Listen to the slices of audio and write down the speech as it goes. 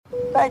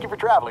Thank you for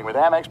traveling with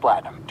Amex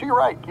Platinum. To your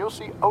right, you'll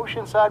see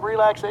oceanside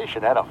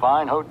relaxation at a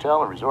fine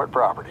hotel and resort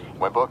property.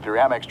 When booked through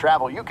Amex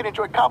Travel, you can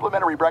enjoy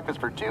complimentary breakfast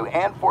for 2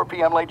 and 4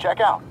 p.m. late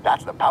checkout.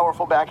 That's the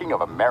powerful backing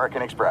of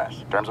American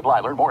Express. Terms apply.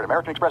 Learn more at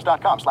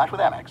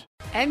americanexpress.com/withAmex.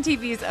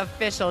 MTV's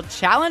official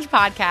Challenge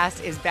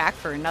podcast is back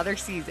for another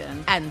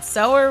season. And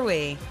so are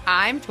we.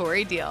 I'm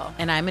Tori Deal.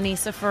 And I'm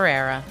Anissa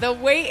Ferreira. The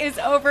wait is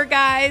over,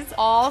 guys.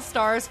 All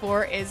Stars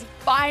 4 is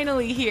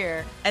finally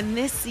here. And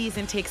this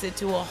season takes it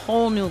to a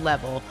whole new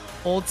level.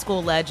 Old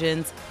school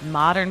legends,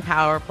 modern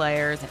power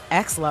players, and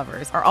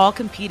ex-lovers are all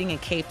competing in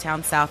Cape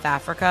Town, South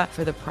Africa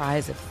for the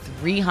prize of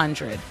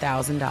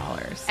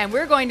 $300,000. And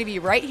we're going to be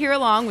right here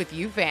along with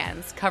you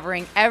fans,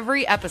 covering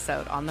every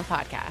episode on the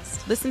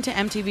podcast. Listen to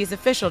MTV's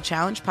official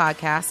Challenge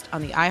podcast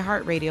on the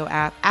iHeartRadio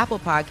app, Apple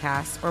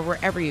Podcasts, or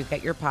wherever you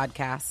get your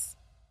podcasts.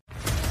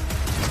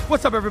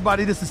 What's up,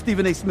 everybody? This is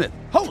Stephen A. Smith,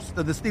 host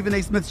of the Stephen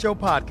A. Smith Show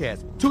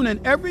podcast. Tune in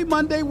every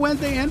Monday,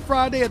 Wednesday, and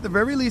Friday at the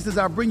very least as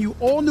I bring you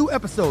all new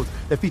episodes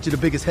that feature the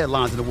biggest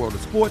headlines in the world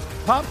of sports,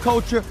 pop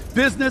culture,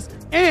 business,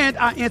 and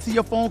I answer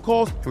your phone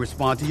calls and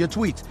respond to your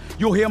tweets.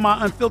 You'll hear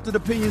my unfiltered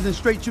opinions and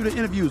straight-shooter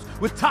interviews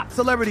with top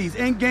celebrities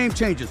and game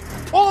changers.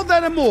 All of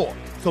that and more.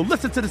 So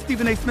listen to the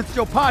Stephen A. Smith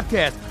Show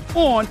podcast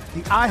on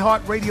the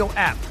iHeartRadio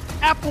app,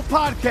 Apple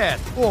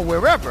Podcasts, or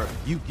wherever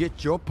you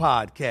get your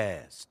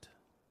podcast.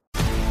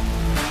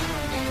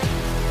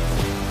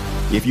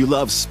 If you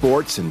love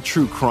sports and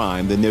true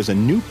crime, then there's a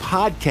new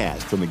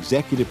podcast from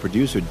executive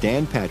producer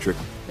Dan Patrick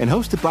and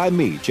hosted by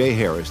me, Jay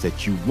Harris,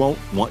 that you won't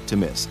want to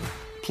miss.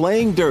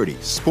 Playing Dirty: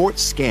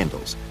 Sports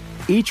Scandals.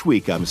 Each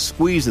week, I'm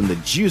squeezing the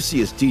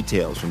juiciest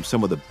details from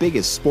some of the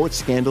biggest sports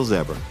scandals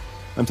ever.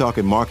 I'm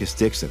talking Marcus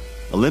Dixon,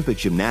 Olympic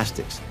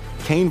gymnastics,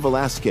 Cain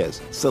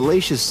Velasquez,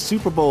 salacious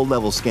Super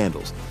Bowl-level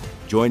scandals.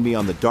 Join me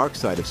on the dark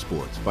side of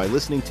sports by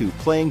listening to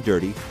Playing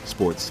Dirty: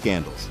 Sports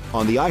Scandals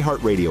on the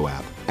iHeartRadio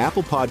app,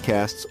 Apple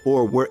Podcasts,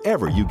 or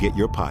wherever you get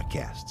your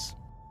podcasts.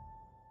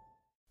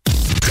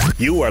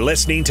 You are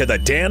listening to The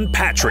Dan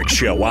Patrick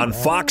Show on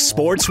Fox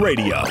Sports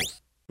Radio.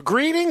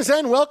 Greetings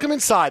and welcome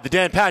inside the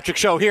Dan Patrick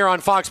Show here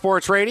on Fox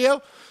Sports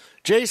Radio.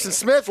 Jason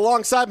Smith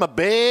alongside my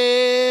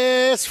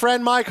best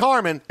friend Mike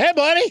Harmon. Hey,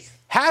 buddy.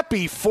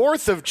 Happy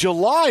 4th of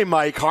July,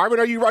 Mike Harmon.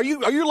 Are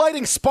you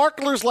lighting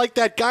sparklers like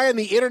that guy on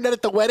the internet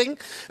at the wedding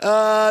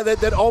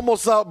that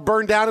almost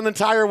burned down an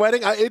entire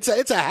wedding? It's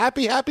a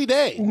happy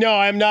day. No,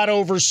 I'm not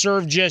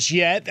overserved just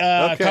yet.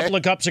 A couple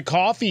of cups of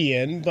coffee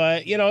in,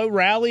 but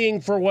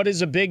rallying for what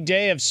is a big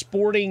day of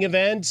sporting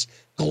events,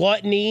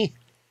 gluttony,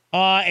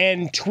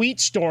 and tweet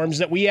storms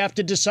that we have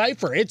to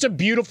decipher. It's a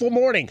beautiful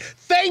morning.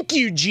 Thank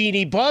you,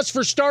 Jeanie Buss,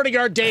 for starting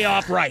our day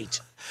off right.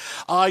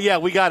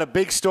 We got a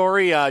big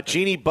story.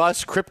 Jeanie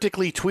Buss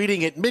cryptically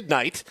tweeting at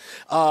midnight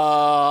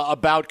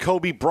about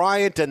Kobe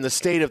Bryant and the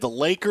state of the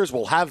Lakers.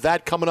 We'll have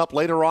that coming up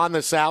later on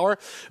this hour.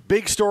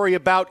 Big story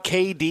about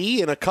KD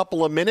in a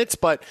couple of minutes.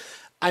 But,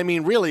 I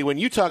mean, really, when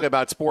you talk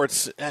about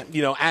sports,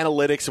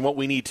 analytics and what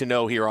we need to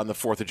know here on the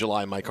 4th of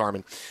July, Mike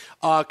Harmon,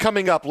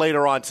 coming up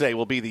later on today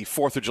will be the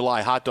 4th of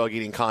July hot dog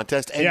eating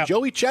contest. And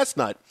Joey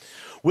Chestnut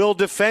will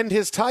defend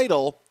his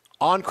title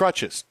on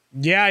crutches.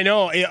 Yeah, I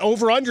know.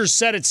 Over-under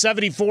set at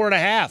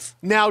 74.5.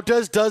 Now,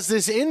 does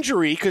this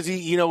injury, because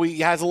he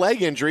has a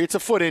leg injury, it's a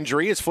foot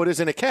injury, his foot is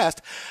in a cast,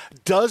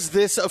 does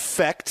this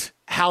affect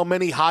how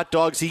many hot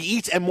dogs he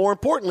eats? And more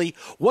importantly,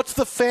 what's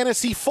the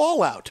fantasy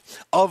fallout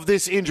of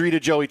this injury to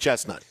Joey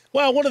Chestnut?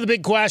 Well, one of the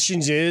big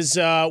questions is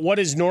what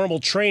his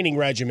normal training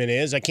regimen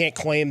is. I can't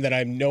claim that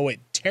I know it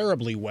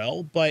terribly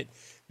well, but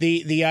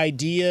the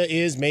idea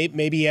is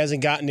maybe he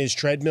hasn't gotten his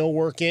treadmill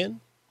work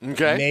in.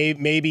 Okay.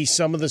 Maybe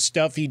some of the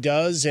stuff he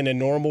does in a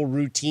normal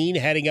routine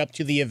heading up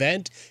to the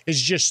event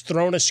is just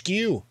thrown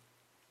askew,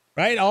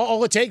 right?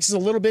 All it takes is a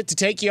little bit to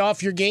take you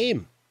off your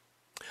game.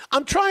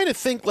 I'm trying to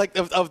think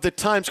of the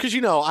times, because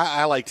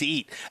I like to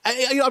eat.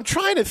 I'm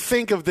trying to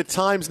think of the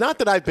times, not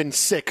that I've been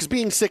sick, because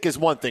being sick is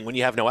one thing when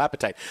you have no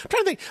appetite. I'm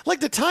trying to think, like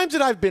the times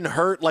that I've been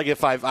hurt, like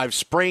if I've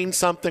sprained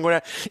something,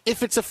 whatever,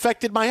 if it's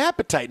affected my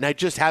appetite, and I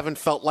just haven't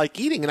felt like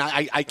eating, and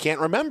I can't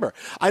remember.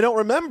 I don't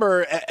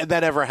remember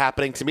that ever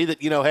happening to me,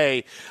 that,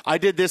 hey, I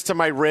did this to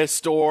my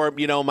wrist, or,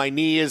 my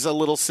knee is a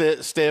little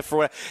stiff, or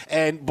whatever,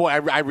 and boy,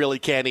 I really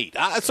can't eat.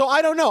 So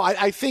I don't know.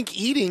 I think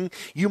eating,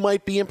 you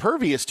might be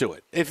impervious to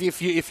it.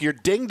 If you're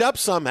dinged up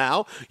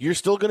somehow, you're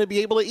still going to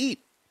be able to eat.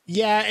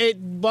 Yeah,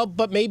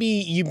 but maybe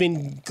you've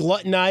been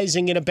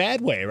gluttonizing in a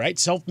bad way, right?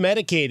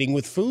 Self-medicating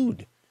with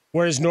food,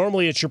 whereas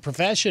normally it's your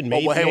profession.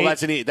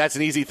 That's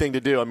an easy thing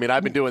to do. I mean,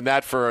 I've been doing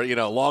that for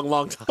a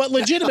long time. But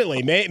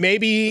legitimately,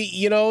 maybe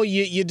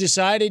you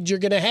decided you're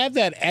going to have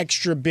that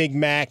extra Big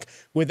Mac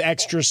with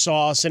extra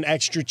sauce and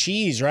extra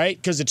cheese, right?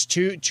 Because it's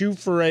two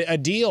for a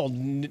deal.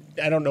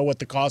 I don't know what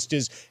the cost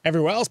is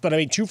everywhere else, but I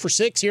mean, 2 for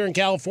 $6 here in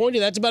California,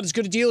 that's about as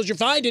good a deal as you're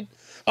finding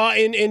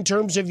in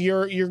terms of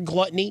your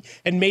gluttony.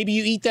 And maybe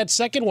you eat that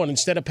second one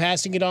instead of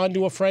passing it on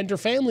to a friend or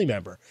family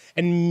member.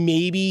 And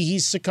maybe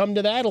he's succumbed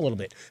to that a little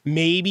bit.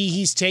 Maybe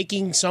he's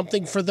taking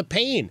something for the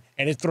pain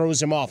and it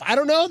throws him off. I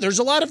don't know. There's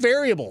a lot of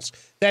variables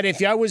that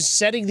if I was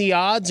setting the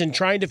odds and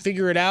trying to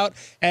figure it out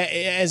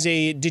as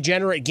a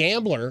degenerate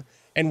gambler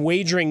and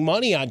wagering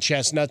money on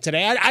Chestnut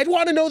today, I'd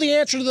want to know the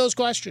answer to those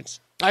questions.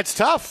 It's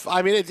tough.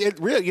 I mean, it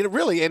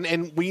really,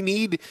 and we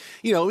need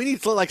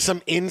like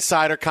some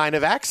insider kind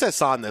of access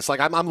on this.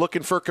 Like I'm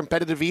looking for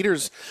competitive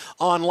eaters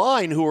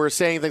online who are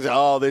saying things like,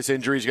 oh, this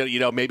injury's going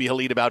to, maybe he'll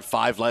eat about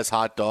 5 less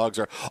hot dogs,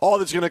 or, oh,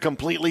 that's going to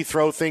completely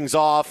throw things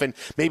off, and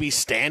maybe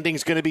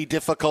standing's going to be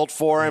difficult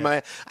for him.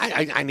 Yeah.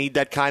 I need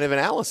that kind of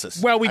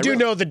analysis. Well, we do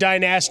know the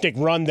dynastic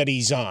run that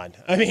he's on.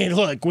 I mean,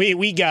 look,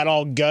 we got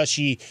all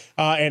gushy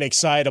and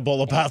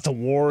excitable about the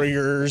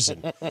Warriors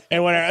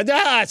and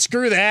whatever.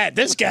 Screw that.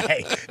 This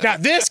guy. Now,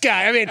 this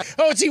guy, I mean,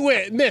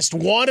 he missed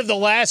one of the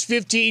last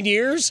 15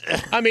 years?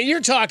 I mean, you're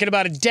talking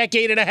about a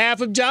decade and a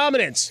half of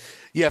dominance.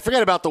 Yeah,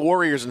 forget about the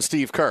Warriors and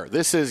Steve Kerr.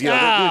 This is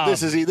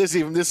this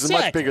is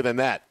much bigger than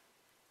that.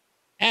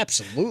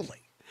 Absolutely.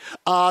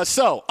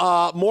 So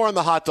more on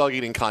the hot dog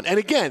eating con. And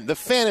again, the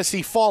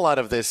fantasy fallout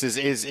of this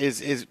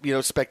is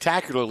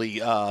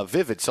spectacularly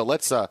vivid. So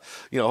let's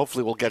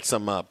hopefully we'll get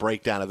some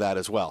breakdown of that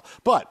as well.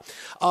 But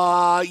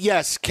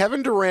yes,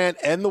 Kevin Durant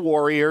and the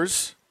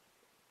Warriors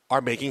are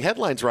making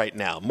headlines right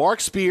now.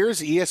 Mark Spears,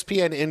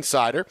 ESPN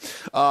insider,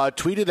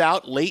 tweeted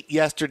out late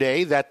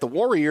yesterday that the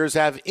Warriors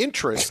have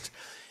interest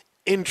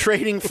in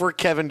trading for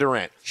Kevin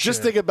Durant. Sure.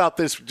 Just think about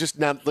this.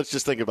 Let's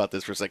just think about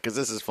this for a second, because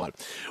this is fun.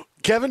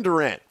 Kevin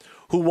Durant,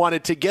 who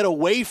wanted to get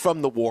away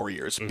from the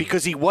Warriors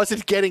because he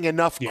wasn't getting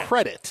enough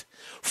credit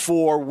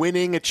for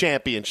winning a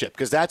championship,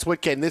 because that's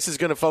what this is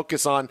going to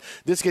focus on.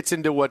 This gets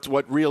into what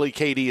really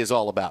KD is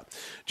all about.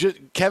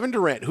 Kevin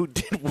Durant, who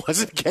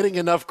wasn't getting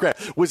enough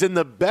credit, was in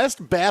the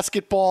best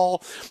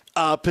basketball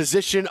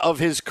position of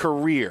his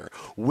career,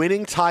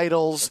 winning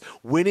titles,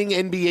 winning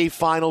NBA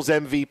Finals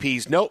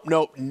MVPs. Nope,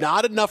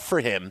 not enough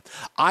for him.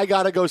 I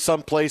got to go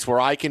someplace where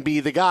I can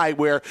be the guy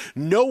where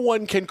no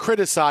one can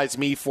criticize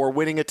me for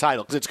winning a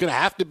title, because it's going to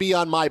have to be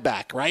on my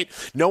back, right?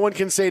 No one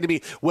can say to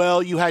me,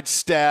 well, you had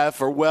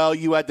Steph, or well,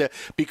 you had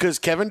because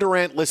Kevin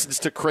Durant listens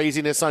to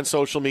craziness on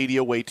social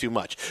media way too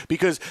much.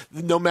 Because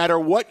no matter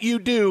what you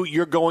do,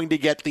 you're going to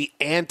get the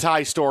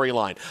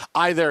anti-storyline.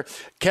 Either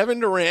Kevin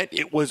Durant,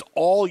 it was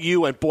all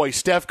you, and boy,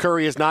 Steph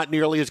Curry is not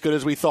nearly as good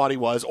as we thought he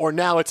was. Or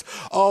now it's,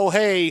 oh,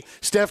 hey,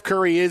 Steph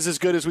Curry is as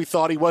good as we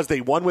thought he was. They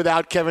won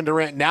without Kevin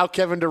Durant. Now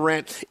Kevin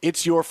Durant,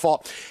 it's your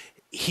fault.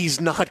 He's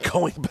not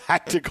going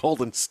back to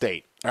Golden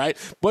State. All right.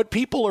 What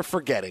people are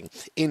forgetting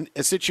in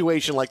a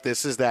situation like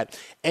this is that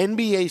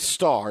NBA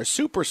stars,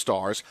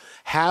 superstars,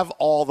 have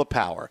all the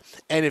power.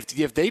 And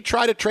if they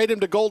try to trade him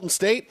to Golden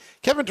State,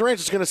 Kevin Durant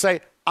is going to say,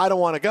 I don't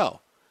want to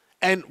go.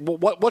 And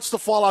what's the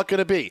fallout going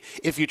to be?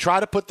 If you try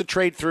to put the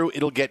trade through,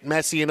 it'll get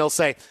messy, and he'll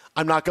say,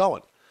 I'm not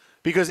going.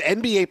 Because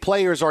NBA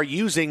players are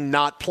using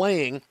not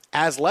playing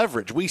as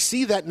leverage. We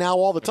see that now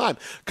all the time.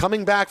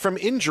 Coming back from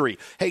injury,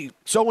 hey,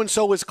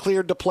 so-and-so is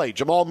cleared to play.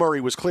 Jamal Murray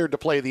was cleared to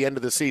play at the end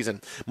of the season.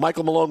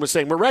 Michael Malone was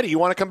saying, we're ready. You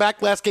want to come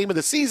back last game of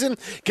the season?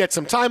 Get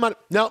some time on it?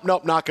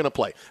 Nope, not going to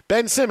play.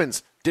 Ben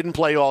Simmons didn't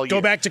play all year.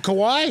 Go back to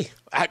Kawhi.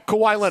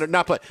 Kawhi Leonard,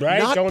 not play. Right,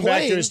 not going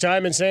playing. back to his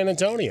time in San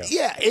Antonio.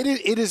 Yeah,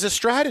 it is a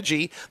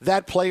strategy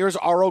that players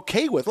are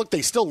okay with. Look,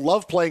 they still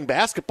love playing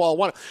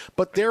basketball,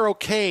 but they're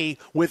okay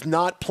with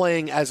not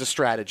playing as a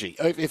strategy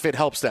if it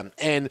helps them.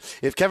 And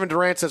if Kevin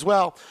Durant says,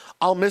 well,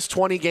 I'll miss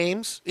 20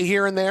 games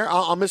here and there.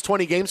 I'll miss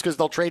 20 games because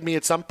they'll trade me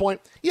at some point.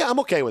 Yeah, I'm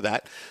okay with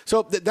that.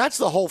 So that's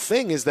the whole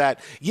thing, is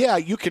that, yeah,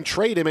 you can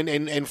trade him,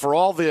 and for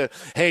all the,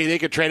 hey, they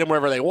could trade him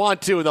wherever they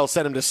want to, and they'll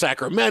send him to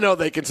Sacramento,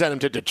 they can send him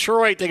to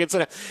Detroit, they can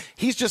send him.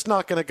 He's just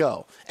not going to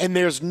go. And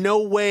there's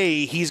no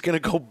way he's going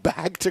to go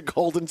back to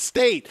Golden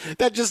State.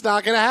 That's just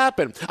not going to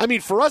happen. I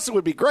mean, for us, it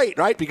would be great,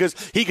 right? Because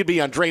he could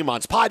be on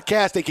Draymond's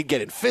podcast. They could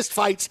get in fist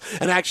fights,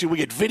 and actually we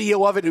get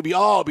video of it. It'd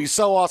be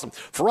so awesome.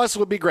 For us, it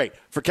would be great.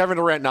 For Kevin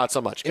Durant, not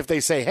so much. If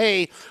they say,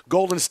 hey,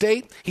 Golden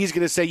State, he's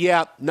going to say,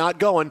 yeah, not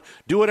going.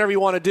 Do whatever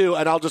you want to do,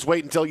 and I'll just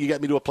wait until you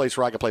get me to a place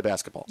where I can play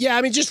basketball. Yeah,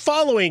 I mean, just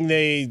following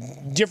the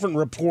different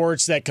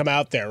reports that come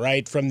out there,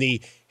 right? From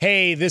the,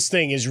 hey, this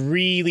thing is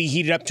really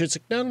heated up to, it's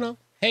like, no.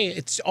 Hey,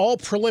 it's all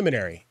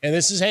preliminary. And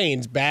this is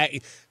Haynes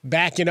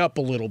backing up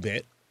a little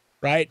bit,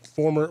 right?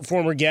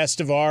 Former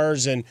guest of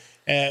ours, and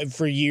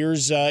for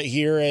years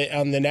here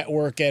on the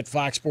network at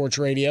Fox Sports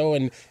Radio,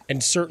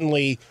 and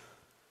certainly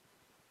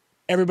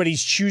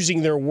everybody's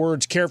choosing their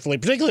words carefully,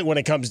 particularly when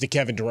it comes to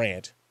Kevin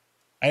Durant.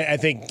 I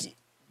think,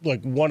 look,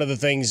 one of the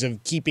things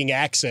of keeping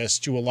access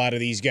to a lot of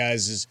these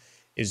guys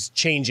is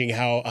changing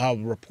how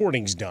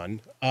reporting's done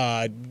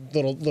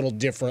little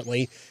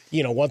differently.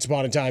 You know, once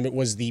upon a time it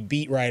was the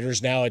beat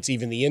writers. Now it's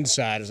even the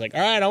inside. It's like,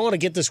 all right, I want to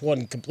get this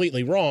one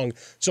completely wrong,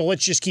 so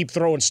let's just keep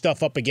throwing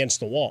stuff up against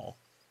the wall.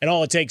 And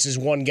all it takes is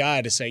one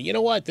guy to say, you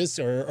know what, this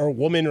or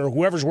woman or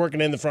whoever's working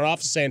in the front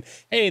office saying,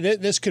 hey,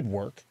 this could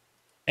work.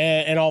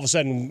 And all of a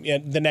sudden,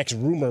 the next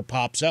rumor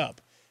pops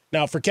up.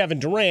 Now, for Kevin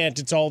Durant,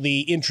 it's all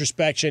the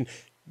introspection.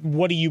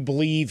 What do you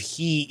believe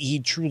he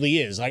truly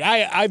is? Like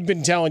I've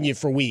been telling you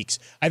for weeks,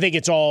 I think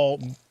it's all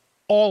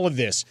of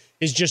this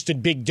is just a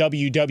big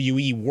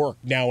WWE work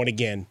now and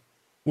again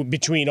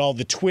between all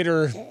the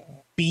Twitter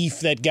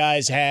beef that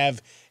guys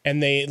have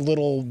and the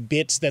little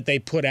bits that they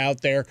put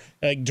out there.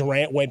 Like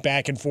Durant went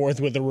back and forth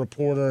with a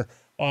reporter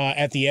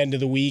at the end of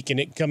the week, and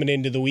it coming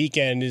into the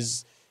weekend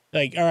is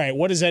like, all right,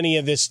 what is any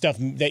of this stuff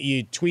that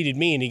you tweeted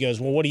me? And he goes,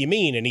 well, what do you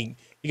mean? And he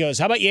goes,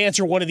 how about you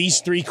answer one of these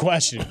 3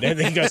 questions? And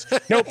then he goes,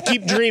 nope,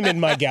 keep dreaming,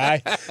 my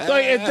guy.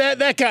 Like it's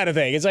that kind of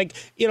thing. It's like,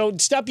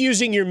 stop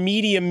using your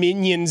media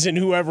minions and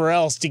whoever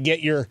else to get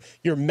your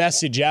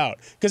message out.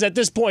 Because at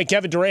this point,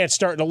 Kevin Durant's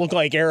starting to look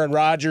like Aaron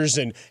Rodgers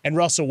and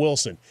Russell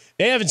Wilson.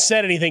 They haven't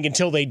said anything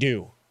until they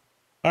do.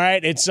 All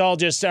right, it's all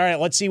just, all right,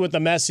 let's see what the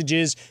message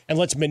is, and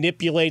let's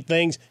manipulate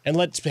things, and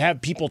let's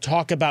have people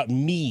talk about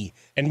me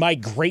and my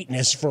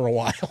greatness for a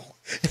while.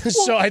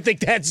 So I think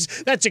that's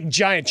a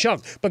giant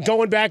chunk. But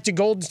going back to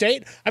Golden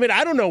State, I mean,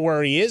 I don't know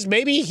where he is.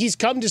 Maybe he's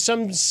come to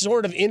some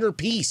sort of inner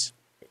peace.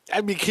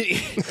 I mean,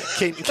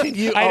 can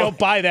you? I don't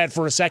buy that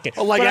for a second.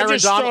 Like Aaron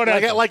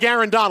Donald, like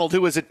Aaron Donald,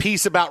 who was at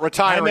peace about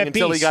retiring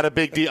until he got a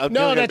big deal.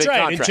 No, that's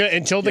right. Contract.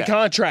 Until the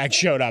contract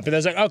showed up, and I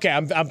was like, okay,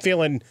 I'm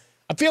feeling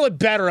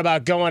better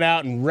about going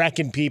out and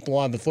wrecking people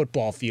on the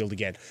football field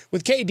again.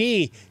 With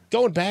KD,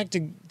 going back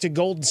to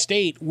Golden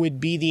State would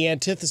be the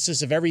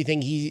antithesis of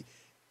everything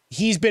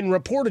he's been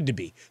reported to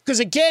be. Because,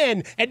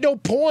 again, at no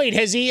point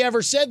has he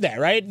ever said that,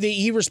 right?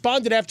 He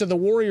responded after the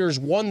Warriors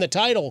won the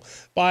title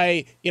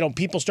by,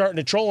 people starting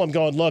to troll him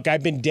going, look,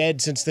 I've been dead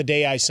since the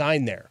day I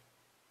signed there,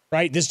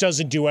 right? This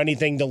doesn't do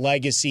anything to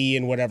legacy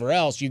and whatever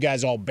else. You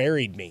guys all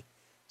buried me.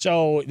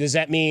 So does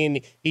that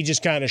mean he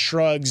just kind of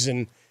shrugs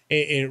and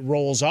it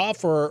rolls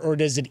off, or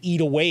does it eat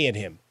away at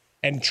him?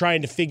 And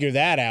trying to figure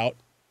that out,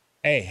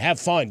 hey, have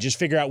fun. Just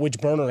figure out which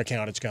burner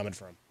account it's coming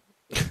from.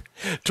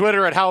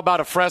 Twitter at How About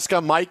a Fresca.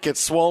 Mike at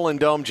Swollen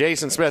Dome.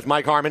 Jason Smith,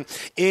 Mike Harmon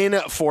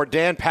in for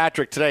Dan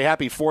Patrick today.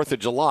 Happy 4th of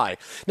July.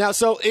 Now,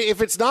 so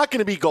if it's not going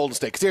to be Golden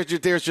State, because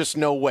there's just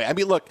no way. I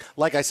mean, look,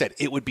 like I said,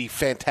 it would be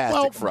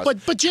fantastic for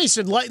us. But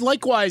Jason,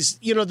 likewise,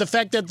 the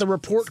fact that the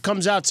report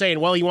comes out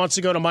saying, well, he wants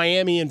to go to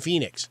Miami and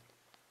Phoenix.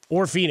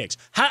 Or Phoenix.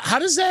 How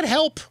does that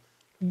help?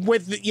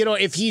 With,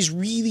 if he's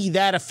really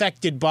that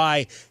affected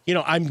by,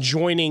 I'm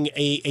joining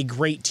a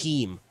great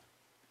team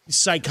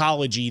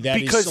psychology that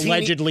because is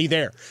allegedly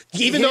there.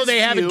 Even though they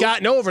haven't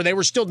gotten over, they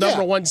were still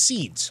number 1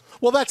 seeds.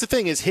 Well, that's the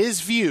thing is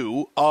his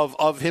view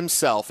of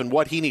himself and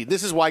what he needs.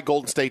 This is why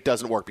Golden State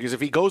doesn't work. Because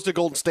if he goes to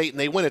Golden State and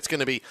they win, it's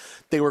going to be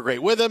they were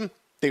great with him.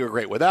 They were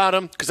great without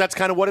him, because that's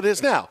kind of what it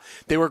is now.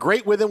 They were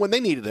great with him when they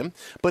needed him,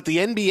 but the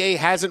NBA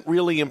hasn't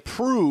really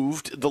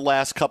improved the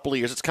last couple of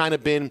years. It's kind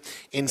of been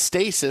in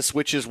stasis,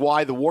 which is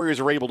why the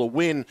Warriors are able to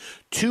win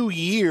 2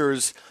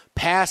 years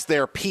past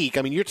their peak.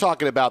 I mean, you're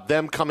talking about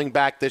them coming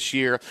back this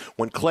year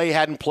when Klay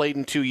hadn't played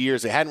in 2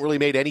 years. They hadn't really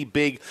made any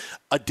big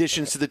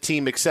additions to the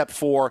team except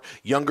for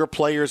younger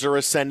players are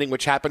ascending,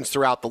 which happens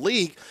throughout the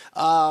league,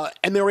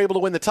 and they were able to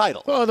win the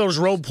title. Well, those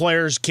role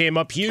players came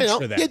up huge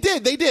for them. They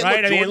did.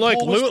 Right?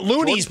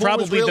 Looney's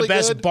probably the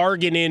best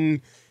bargain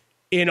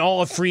in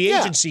all of free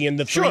agency in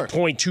the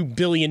 $3.2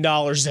 billion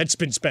that's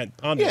been spent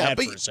on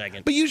that for a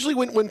second. But usually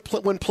when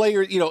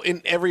players,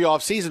 in every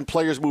offseason,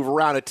 players move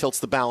around, it tilts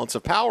the balance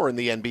of power in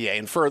the NBA.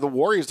 And for the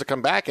Warriors to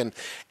come back and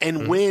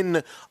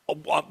win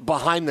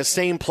behind the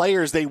same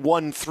players they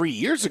won 3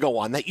 years ago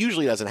on, that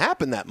usually doesn't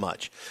happen that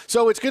much.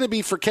 So it's going to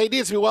be for KD, it's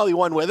going to be, well, you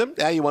won with him.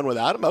 Yeah, you won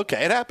without him.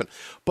 Okay, it happened.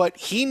 But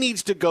he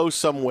needs to go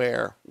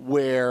somewhere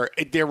where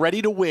they're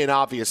ready to win,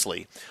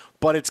 obviously.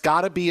 But it's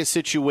got to be a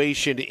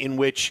situation in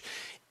which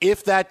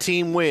if that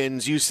team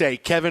wins, you say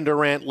Kevin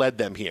Durant led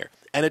them here.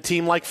 And a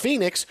team like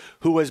Phoenix,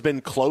 who has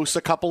been close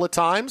a couple of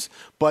times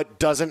but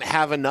doesn't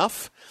have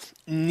enough,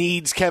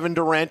 needs Kevin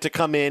Durant to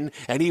come in,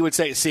 and he would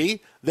say,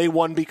 see, they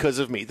won because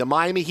of me. The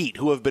Miami Heat,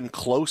 who have been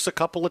close a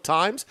couple of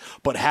times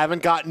but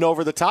haven't gotten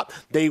over the top,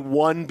 they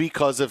won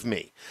because of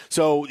me.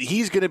 So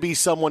he's going to be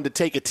someone to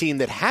take a team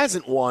that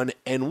hasn't won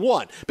and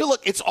won. But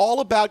look, it's all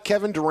about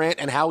Kevin Durant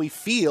and how he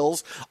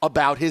feels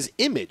about his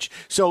image.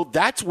 So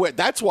that's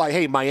why,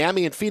 hey,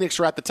 Miami and Phoenix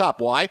are at the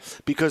top. Why?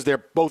 Because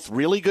they're both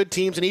really good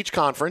teams in each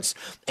conference,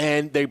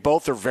 and they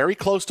both are very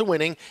close to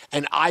winning,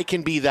 and I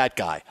can be that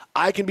guy.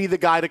 I can be the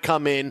guy to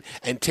come in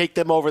and take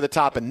them over the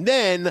top, and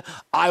then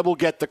I will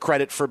get the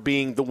credit for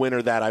being the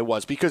winner that I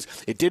was, because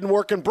it didn't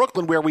work in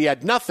Brooklyn where we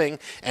had nothing,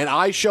 and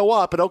I show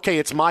up and okay,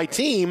 it's my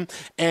team,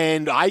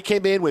 and I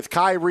came in with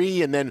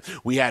Kyrie, and then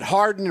we had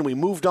Harden, and we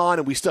moved on,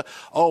 and we still,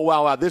 oh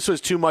wow, this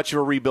was too much of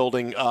a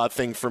rebuilding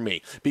thing for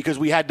me, because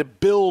we had to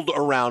build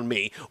around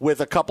me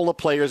with a couple of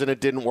players, and it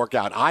didn't work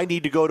out. I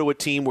need to go to a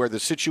team where the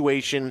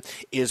situation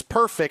is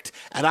perfect,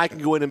 and I can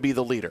go in and be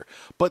the leader.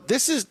 But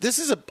this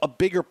is a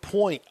bigger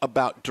point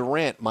about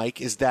Durant,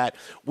 Mike, is that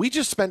we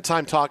just spent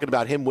time talking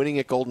about him winning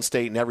at Golden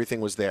State and everything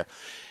was there.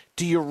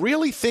 Do you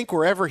really think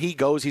wherever he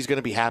goes, he's going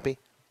to be happy?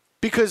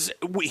 Because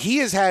he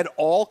has had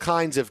all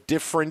kinds of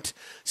different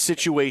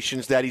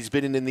situations that he's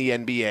been in the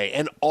NBA,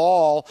 and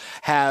all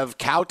have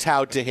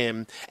kowtowed to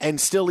him, and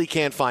still he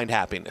can't find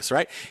happiness,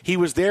 right? He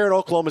was there at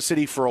Oklahoma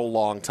City for a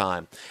long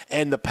time,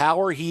 and the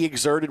power he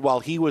exerted while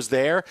he was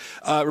there,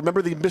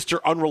 remember the Mr.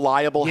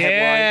 Unreliable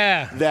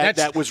headline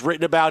that was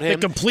written about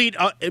him? The complete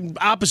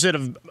opposite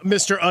of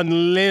Mr.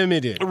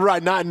 Unlimited.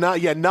 Right, not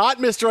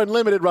Mr.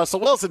 Unlimited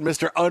Russell Wilson,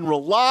 Mr.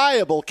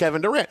 Unreliable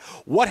Kevin Durant.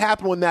 What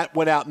happened when that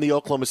went out in the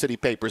Oklahoma City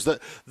papers?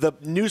 The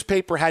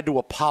newspaper had to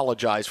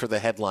apologize for the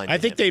headline. I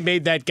think they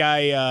made that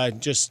guy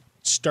just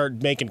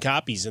start making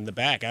copies in the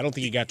back. I don't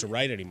think he got to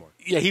write anymore.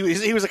 Yeah, he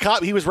was a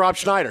cop. He was Rob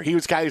Schneider. He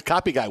was a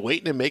copy guy,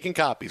 waiting and making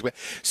copies.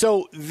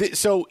 So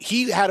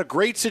he had a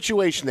great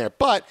situation there,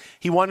 but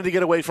he wanted to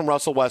get away from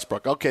Russell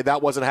Westbrook. Okay,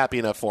 that wasn't happy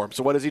enough for him.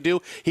 So what does he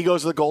do? He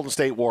goes to the Golden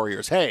State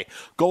Warriors. Hey,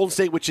 Golden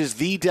State, which is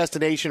the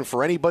destination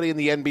for anybody in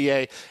the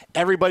NBA.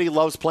 Everybody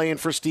loves playing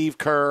for Steve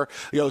Kerr.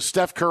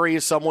 Steph Curry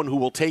is someone who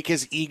will take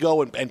his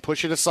ego and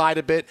push it aside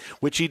a bit,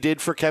 which he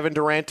did for Kevin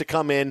Durant to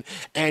come in,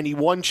 and he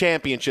won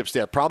championships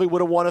there. Probably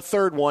would have won a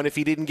third one if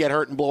he didn't get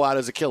hurt and blow out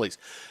his Achilles.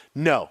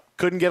 No.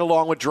 Couldn't get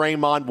along with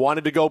Draymond,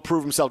 wanted to go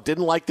prove himself,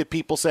 didn't like that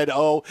people said,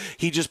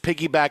 he just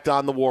piggybacked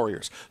on the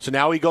Warriors. So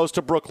now he goes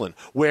to Brooklyn,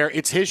 where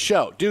it's his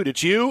show. Dude,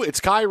 it's you, it's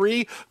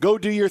Kyrie, go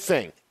do your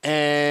thing.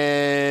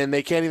 And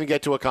they can't even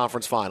get to a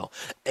conference final.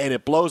 And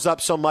it blows up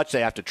so much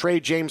they have to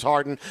trade James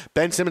Harden.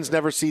 Ben Simmons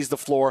never sees the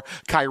floor.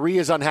 Kyrie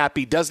is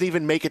unhappy, doesn't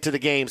even make it to the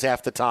games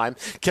half the time.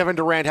 Kevin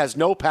Durant has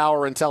no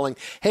power in telling,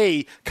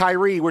 hey,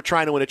 Kyrie, we're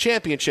trying to win a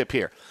championship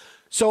here.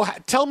 So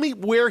tell me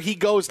where he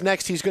goes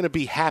next he's going to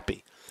be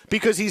happy.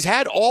 Because he's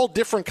had all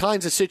different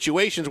kinds of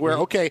situations where,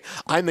 okay,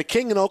 I'm the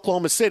king in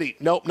Oklahoma City.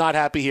 Nope, not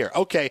happy here.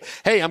 Okay,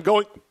 hey, I'm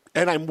going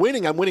and I'm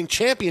winning. I'm winning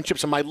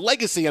championships and my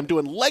legacy. I'm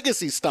doing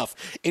legacy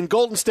stuff in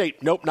Golden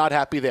State. Nope, not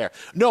happy there.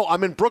 No,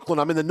 I'm in Brooklyn.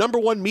 I'm in the number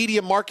one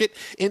media market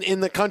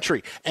in the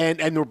country.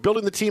 And we're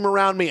building the team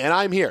around me, and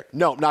I'm here.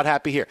 No, not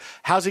happy here.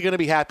 How's he going to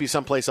be happy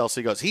someplace else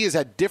he goes? He has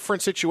had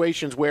different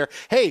situations where,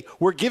 hey,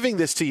 we're giving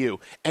this to you,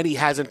 and he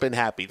hasn't been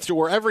happy. So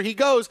wherever he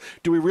goes,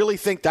 do we really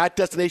think that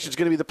destination is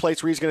going to be the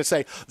place where he's going to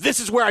say, this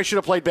is where I should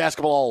have played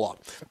basketball all along.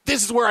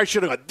 This is where I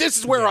should have gone. This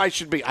is where I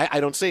should be.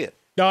 I don't see it.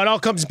 No, it all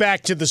comes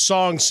back to the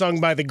song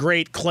sung by the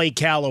great Clay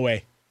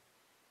Calloway.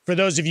 For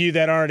those of you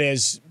that aren't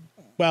as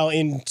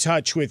in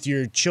touch with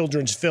your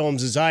children's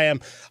films as I am,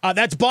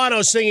 that's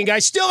Bono singing, I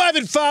still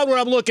haven't found what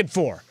I'm looking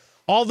for.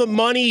 All the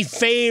money,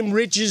 fame,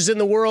 riches in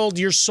the world,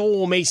 your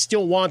soul may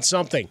still want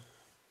something.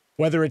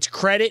 Whether it's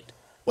credit,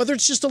 whether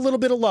it's just a little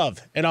bit of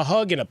love and a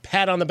hug and a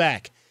pat on the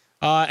back.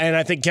 And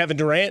I think Kevin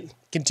Durant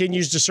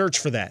continues to search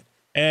for that,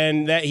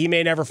 and that he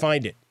may never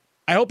find it.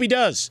 I hope he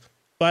does.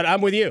 But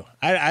I'm with you.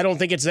 I don't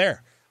think it's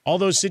there. All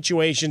those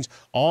situations,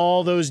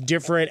 all those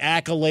different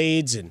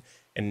accolades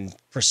and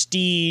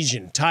prestige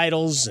and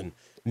titles and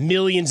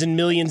millions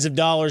of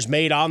dollars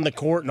made on the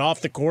court and off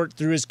the court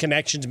through his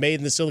connections made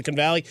in the Silicon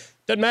Valley,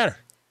 doesn't matter.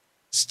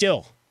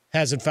 Still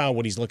hasn't found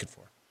what he's looking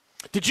for.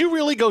 Did you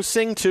really go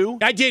sing too?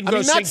 I did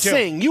go sing too. Not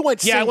sing. You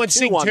went sing too. Yeah, I went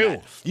sing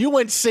too. You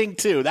went sing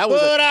too. That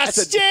was. But I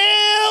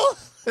still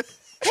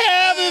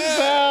haven't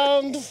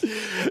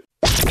found.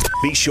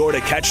 Be sure to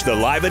catch the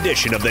live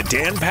edition of the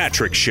Dan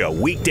Patrick Show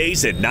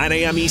weekdays at 9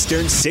 a.m.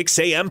 Eastern, 6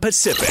 a.m.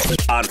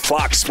 Pacific on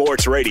Fox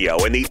Sports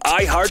Radio and the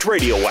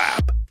iHeartRadio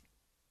app.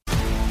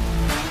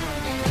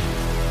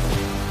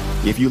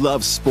 If you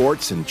love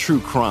sports and true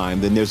crime,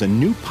 then there's a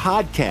new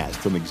podcast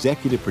from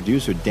executive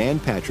producer Dan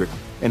Patrick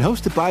and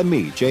hosted by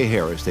me, Jay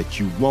Harris, that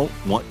you won't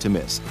want to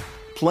miss.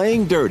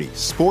 Playing Dirty: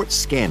 Sports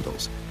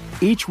Scandals.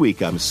 Each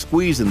week, I'm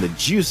squeezing the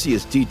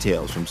juiciest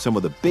details from some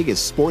of the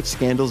biggest sports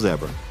scandals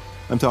ever.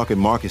 I'm talking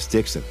Marcus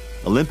Dixon,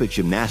 Olympic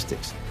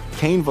gymnastics,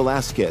 Cain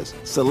Velasquez,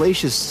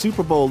 salacious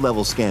Super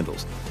Bowl-level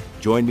scandals.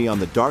 Join me on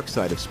the dark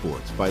side of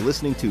sports by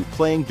listening to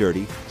Playing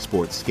Dirty: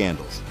 Sports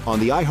Scandals on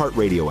the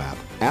iHeartRadio app,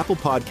 Apple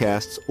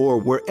Podcasts, or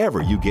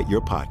wherever you get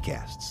your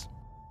podcasts.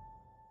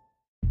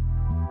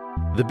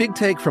 The Big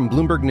Take from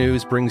Bloomberg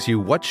News brings you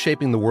what's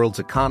shaping the world's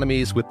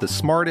economies with the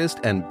smartest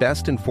and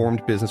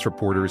best-informed business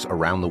reporters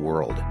around the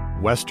world.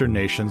 Western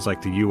nations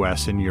like the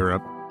U.S. and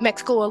Europe.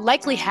 Mexico will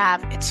likely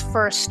have its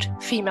first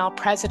female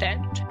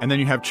president. And then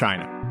you have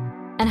China.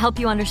 And help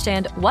you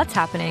understand what's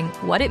happening,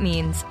 what it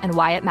means, and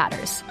why it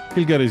matters.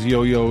 He'll get his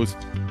yo-yos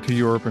to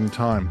Europe in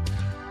time.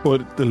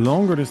 But the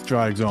longer this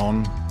drags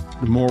on,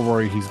 the more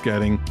worried he's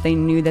getting. They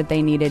knew that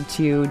they needed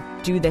to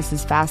do this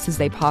as fast as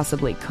they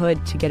possibly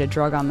could to get a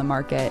drug on the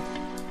market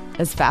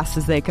as fast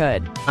as they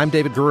could. I'm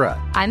David Gura.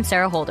 I'm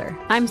Sarah Holder.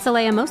 I'm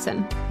Saleha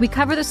Mohsen. We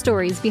cover the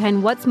stories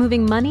behind what's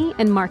moving money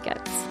and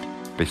markets.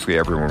 Basically,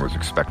 everyone was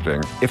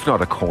expecting, if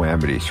not a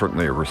calamity,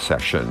 certainly a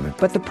recession.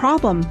 But the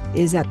problem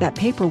is that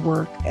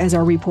paperwork, as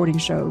our reporting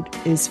showed,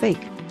 is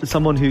fake. As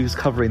someone who's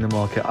covering the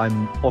market,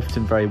 I'm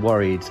often very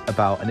worried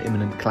about an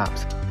imminent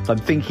collapse. So I'm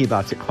thinking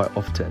about it quite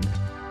often.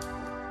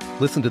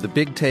 Listen to The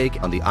Big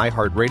Take on the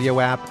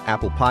iHeartRadio app,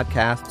 Apple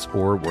Podcasts,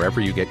 or wherever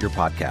you get your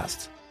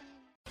podcasts.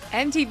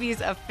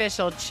 MTV's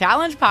official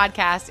Challenge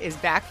podcast is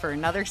back for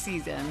another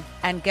season.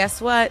 And guess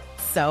what?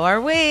 So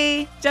are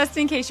we. Just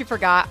in case you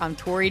forgot, I'm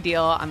Tori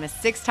Deal. I'm a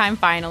 6-time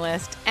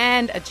finalist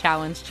and a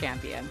Challenge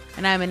champion.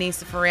 And I'm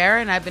Anissa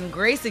Ferreira, and I've been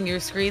gracing your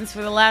screens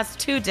for the last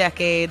 2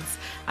 decades.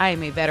 I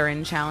am a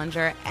veteran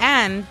challenger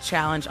and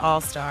Challenge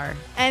All-Star.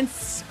 And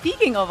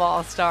speaking of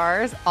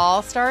All-Stars,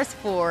 All-Stars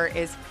 4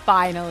 is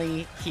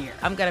finally here.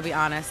 I'm going to be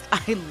honest.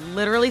 I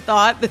literally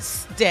thought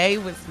this day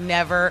was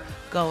never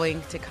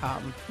going to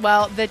come.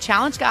 Well, the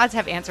Challenge gods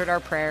have answered our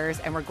prayers,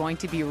 and we're going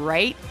to be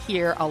right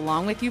here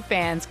along with you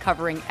fans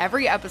covering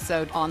every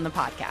episode on the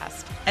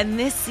podcast. And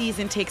this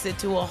season takes it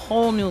to a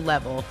whole new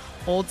level.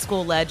 Old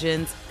school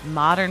legends,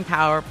 modern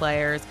power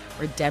players,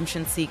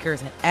 redemption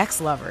seekers, and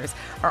ex-lovers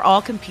are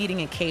all competing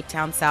in Cape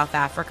Town, South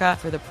Africa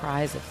for the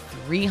prize of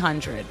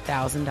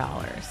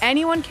 $300,000.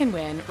 Anyone can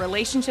win,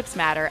 relationships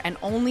matter, and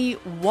only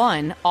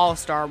one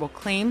All-Star will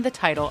claim the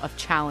title of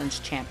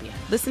Challenge champion.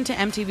 Listen to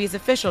MTV's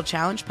official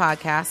Challenge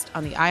podcast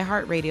on the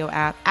iHeartRadio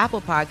app, Apple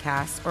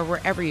Podcasts, or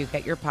wherever you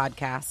get your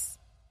podcasts.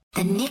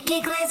 The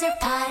Nikki Glaser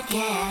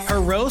Podcast. Her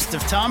roast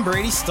of Tom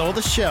Brady stole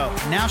the show.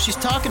 Now she's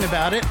talking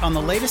about it on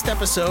the latest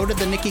episode of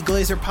the Nikki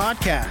Glaser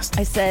Podcast.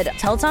 I said,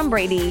 tell Tom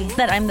Brady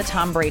that I'm the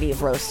Tom Brady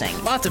of roasting.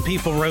 Lots of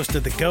people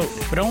roasted the GOAT,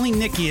 but only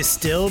Nikki is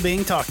still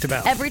being talked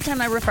about. Every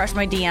time I refresh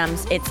my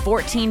DMs, it's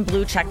 14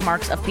 blue check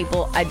marks of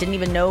people I didn't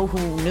even know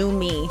who knew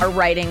me are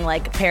writing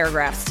like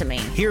paragraphs to me.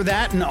 Hear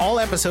that in all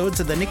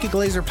episodes of the Nikki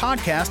Glaser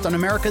Podcast on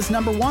America's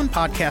 #1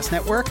 podcast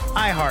network,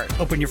 iHeart.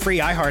 Open your free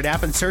iHeart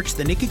app and search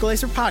the Nikki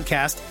Glaser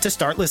Podcast to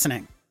start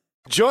listening.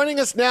 Joining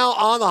us now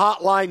on the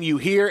hotline, you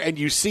hear and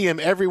you see him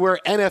everywhere,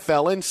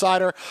 NFL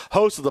insider,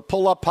 host of the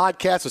Pull-Up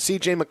Podcast with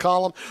C.J.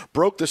 McCollum,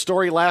 broke the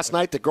story last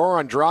night that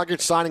Goran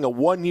Dragic signing a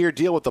 1-year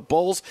deal with the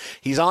Bulls.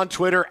 He's on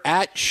Twitter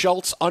at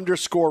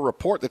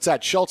Schultz_report. That's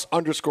at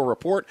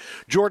Schultz_report.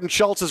 Jordan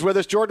Schultz is with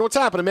us. Jordan, what's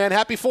happening, man?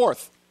 Happy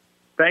 4th.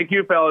 Thank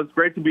you, fellas.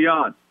 Great to be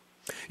on.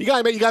 You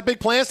got big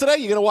plans today?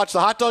 You going to watch the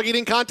hot dog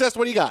eating contest?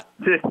 What do you got?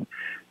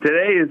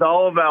 Today is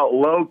all about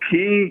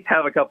low-key,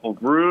 have a couple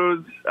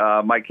brews.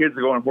 My kids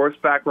are going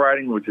horseback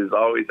riding, which is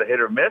always a hit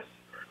or miss.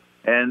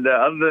 And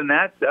other than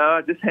that,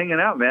 just hanging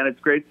out, man. It's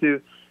great to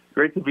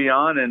be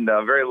on and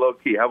very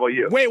low-key. How about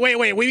you?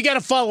 Wait. We got to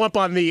follow up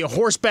on the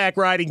horseback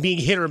riding being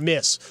hit or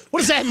miss. What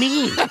does that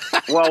mean?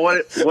 Well,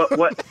 what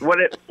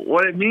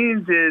it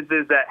means is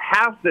that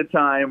half the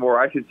time, or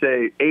I should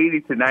say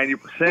 80 to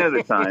 90% of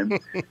the time,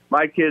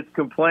 my kids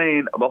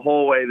complain the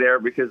whole way there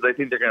because they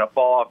think they're going to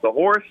fall off the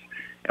horse.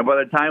 And by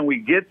the time we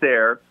get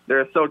there,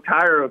 they're so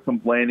tired of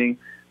complaining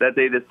that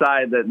they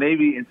decide that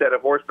maybe instead of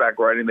horseback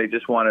riding, they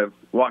just want to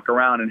walk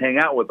around and hang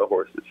out with the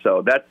horses.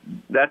 So that's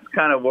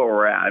kind of where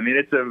we're at. I mean,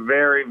 it's a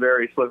very,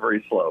 very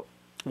slippery slope.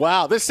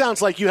 Wow, this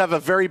sounds like you have a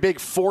very big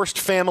forced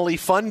family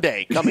fun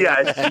day coming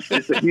up. Yeah,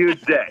 it's a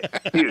huge day.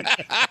 Huge.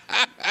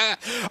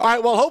 All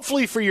right, well,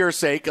 hopefully for your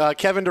sake,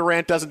 Kevin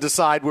Durant doesn't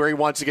decide where he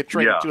wants to get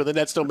traded to, and the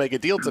Nets don't make a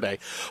deal today.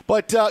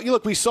 But,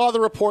 look, we saw the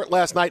report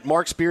last night.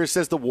 Mark Spears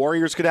says the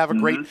Warriors could have a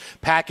great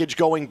package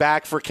going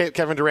back for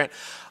Kevin Durant.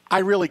 I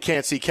really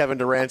can't see Kevin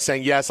Durant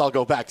saying, yes, I'll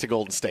go back to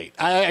Golden State.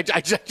 I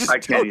just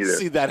don't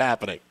see that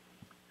happening.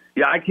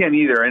 Yeah, I can't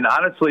either. And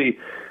honestly,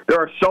 there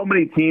are so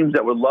many teams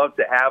that would love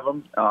to have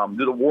him.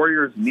 Do the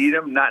Warriors need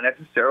him? Not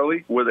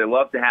necessarily. Would they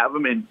love to have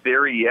him? In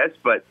theory, yes.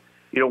 But,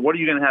 what are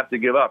you going to have to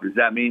give up? Does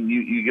that mean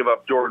you give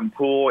up Jordan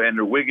Poole,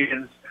 Andrew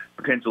Wiggins,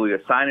 potentially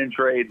a sign-and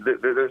trade?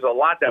 There's a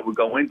lot that would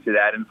go into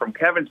that. And from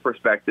Kevin's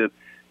perspective,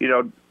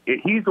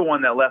 he's the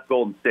one that left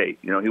Golden State.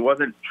 He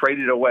wasn't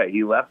traded away.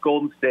 He left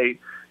Golden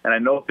State. And I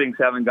know things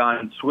haven't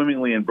gone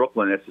swimmingly in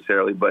Brooklyn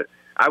necessarily, but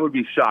I would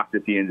be shocked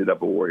if he ended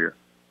up a Warrior.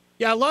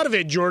 Yeah, a lot of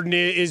it, Jordan,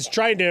 is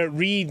trying to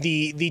read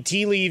the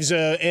tea leaves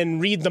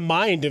and read the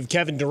mind of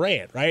Kevin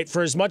Durant, right?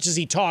 For as much as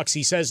he talks,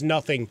 he says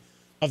nothing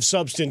of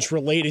substance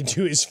related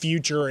to his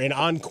future and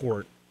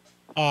on-court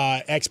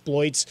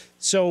exploits.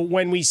 So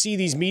when we see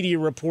these media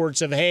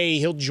reports of, hey,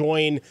 he'll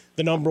join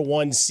the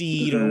 #1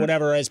 seed or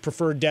whatever as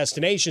preferred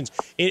destinations,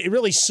 it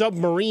really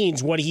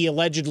submarines what he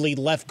allegedly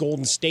left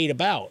Golden State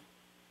about.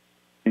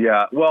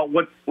 Yeah, well,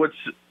 what's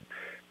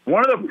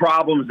one of the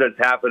problems that's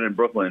happened in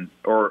Brooklyn,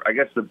 or I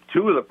guess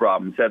two of the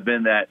problems have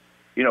been that,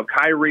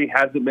 Kyrie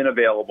hasn't been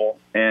available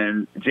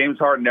and James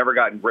Harden never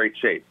got in great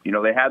shape.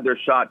 They had their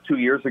shot 2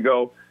 years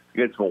ago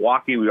against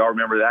Milwaukee. We all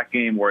remember that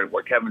game where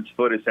Kevin's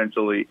foot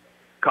essentially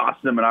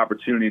cost them an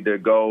opportunity to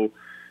go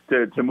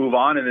to move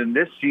on. And then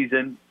this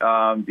season,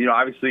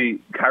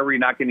 obviously Kyrie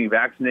not getting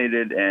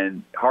vaccinated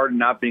and Harden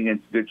not being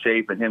in good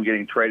shape and him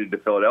getting traded to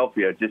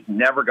Philadelphia just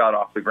never got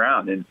off the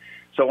ground. And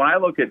so when I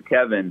look at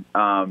Kevin,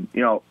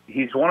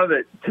 he's one of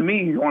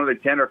the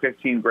 10 or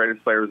 15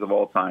 greatest players of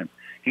all time.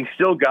 He's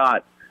still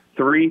got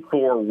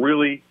 3-4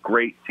 really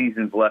great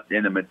seasons left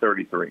in him at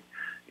 33.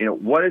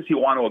 What does he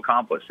want to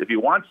accomplish? If he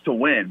wants to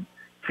win,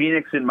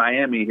 Phoenix and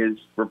Miami, his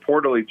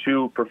reportedly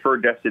 2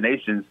 preferred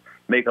destinations,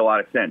 make a lot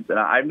of sense. And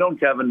I've known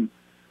Kevin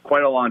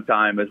quite a long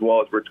time, as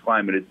well as Rich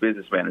Kleiman, his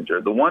business manager.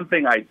 The one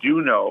thing I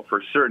do know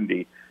for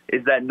certainty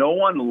is that no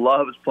one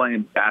loves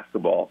playing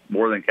basketball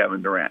more than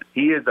Kevin Durant.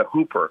 He is a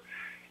hooper.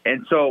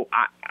 And so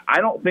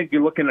I don't think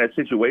you're looking at a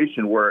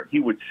situation where he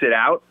would sit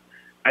out.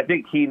 I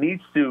think he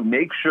needs to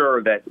make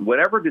sure that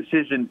whatever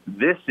decision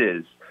this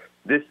is,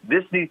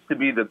 this needs to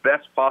be the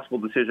best possible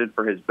decision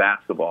for his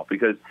basketball,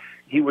 because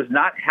he was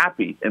not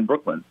happy in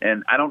Brooklyn.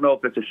 And I don't know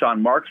if it's a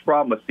Sean Marks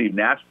problem, a Steve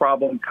Nash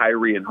problem,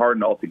 Kyrie and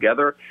Harden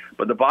altogether.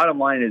 But the bottom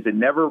line is it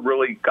never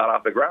really got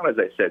off the ground, as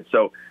I said.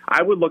 So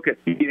I would look at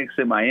Phoenix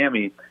and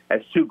Miami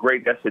as two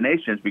great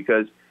destinations,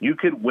 because you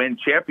could win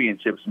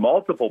championships,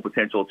 multiple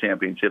potential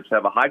championships,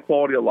 have a high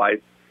quality of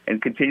life,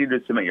 and continue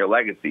to cement your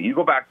legacy. You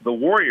go back to the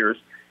Warriors,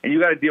 and you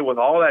got to deal with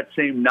all that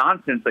same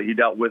nonsense that you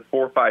dealt with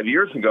 4 or 5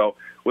 years ago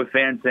with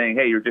fans saying,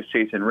 hey, you're just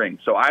chasing rings.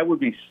 So I would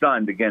be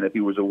stunned, again, if he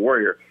was a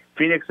Warrior.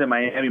 Phoenix and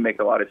Miami make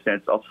a lot of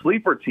sense. A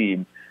sleeper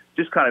team,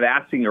 just kind of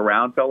asking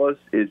around, fellas,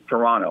 is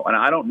Toronto. And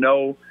I don't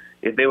know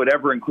if they would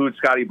ever include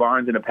Scotty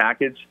Barnes in a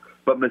package,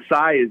 but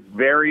Masai is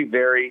very,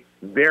 very,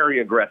 very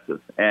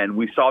aggressive. And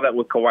we saw that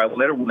with Kawhi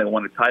Leonard when they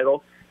won a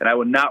title. And I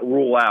would not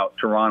rule out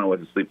Toronto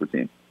as a sleeper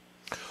team.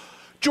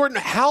 Jordan,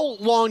 how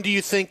long do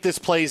you think this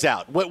plays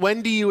out?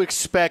 When do you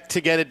expect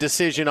to get a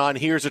decision on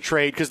here's a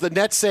trade? Because the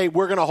Nets say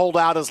we're going to hold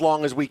out as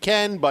long as we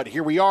can, but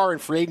here we are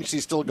and free agency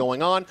is still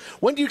going on.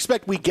 When do you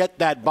expect we get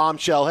that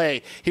bombshell,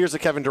 hey, here's a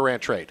Kevin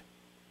Durant trade?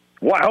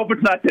 Well, I hope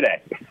it's not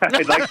today.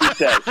 Like you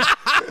said.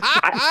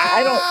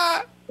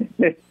 I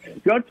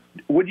don't.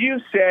 Would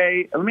you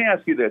say, let me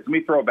ask you this. Let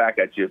me throw it back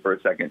at you for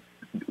a second.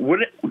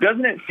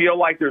 Doesn't it feel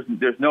like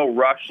there's no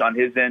rush on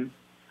his end?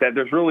 That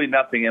there's really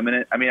nothing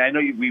imminent? I mean, I know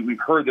we've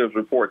heard those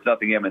reports,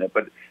 nothing imminent,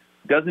 but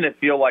doesn't it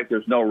feel like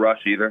there's no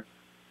rush either?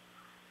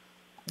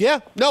 Yeah,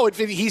 no,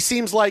 he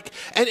seems like,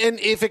 and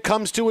if it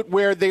comes to it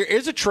where there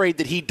is a trade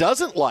that he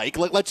doesn't like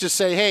let's just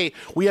say, hey,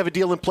 we have a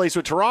deal in place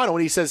with Toronto,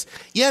 and he says,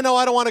 yeah, no,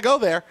 I don't want to go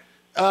there.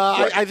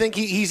 Right. I think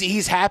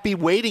he's happy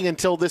waiting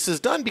until this is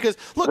done, because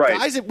look, right.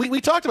 Guys,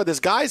 we talked about this.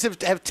 Guys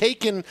have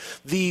taken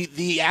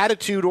the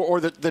attitude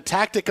or the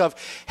tactic of,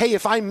 hey,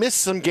 if I miss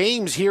some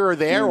games here or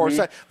there, or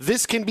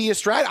this can be a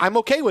strategy. I'm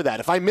okay with that.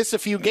 If I miss a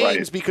few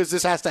games because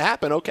this has to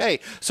happen,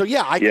 okay. So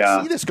yeah, I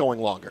can see this going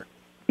longer.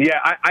 Yeah,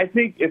 I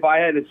think if I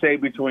had to say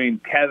between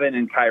Kevin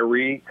and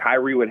Kyrie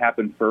would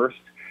happen first.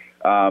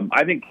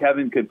 I think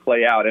Kevin could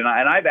play out, and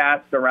I've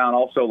asked around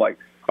also, like,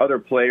 other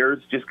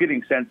players, just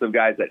getting sense of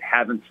guys that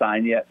haven't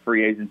signed yet,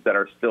 free agents that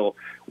are still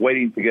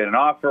waiting to get an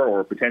offer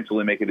or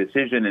potentially make a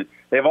decision. And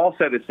they've all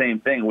said the same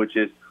thing, which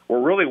is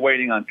we're really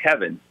waiting on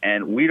Kevin,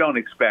 and we don't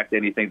expect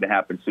anything to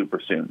happen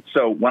super soon.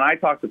 So when I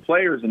talk to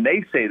players and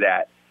they say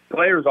that,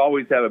 players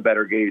always have a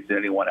better gauge than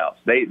anyone else.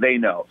 They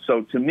know.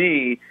 So to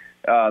me,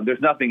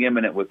 there's nothing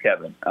imminent with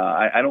Kevin.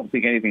 I don't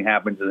think anything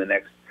happens in the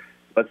next,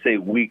 let's say,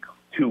 week,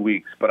 2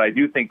 weeks, but I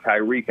do think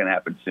Kyrie can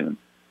happen soon.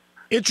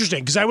 Interesting,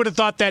 because I would have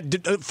thought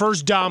that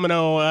first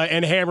domino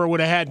and hammer would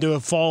have had to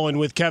have fallen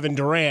with Kevin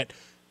Durant,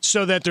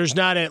 so that there's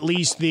not at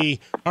least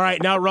all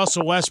right, now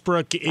Russell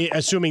Westbrook,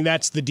 assuming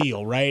that's the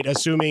deal, right?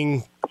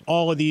 Assuming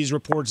all of these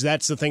reports,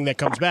 that's the thing that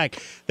comes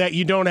back, that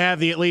you don't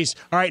have all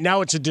right,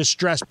 now it's a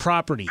distressed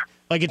property.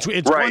 Like it's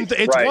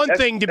right, one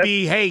thing to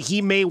be, hey,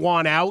 he may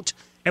want out,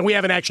 and we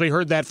haven't actually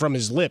heard that from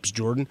his lips,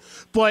 Jordan.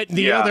 But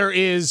the other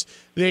is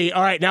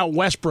all right, now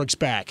Westbrook's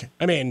back.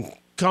 I mean,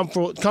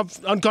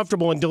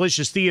 uncomfortable and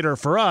delicious theater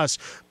for us,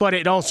 but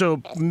it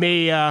also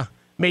may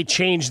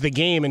change the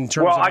game in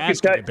terms of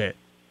asking a bit.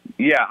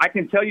 Yeah, I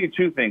can tell you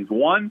two things.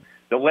 One,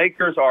 the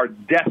Lakers are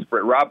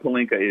desperate. Rob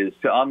Pelinka is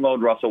to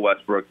unload Russell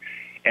Westbrook,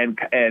 and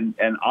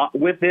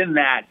within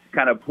that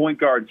kind of point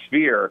guard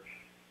sphere,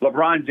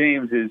 LeBron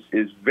James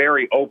is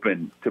very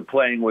open to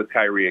playing with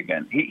Kyrie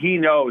again. He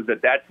knows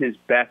that that's his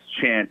best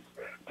chance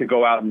to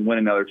go out and win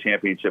another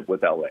championship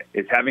with LA.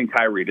 It's having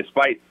Kyrie,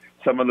 despite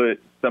some of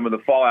the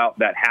fallout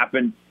that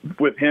happened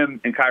with him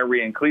and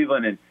Kyrie in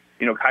Cleveland, and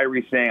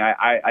Kyrie saying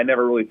I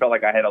never really felt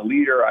like I had a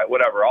leader,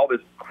 whatever, all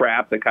this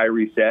crap that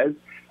Kyrie says.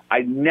 I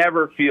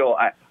never feel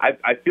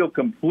I feel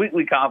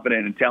completely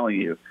confident in telling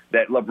you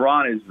that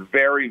LeBron is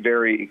very,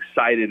 very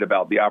excited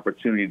about the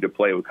opportunity to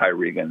play with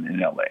Kyrie again in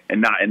LA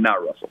and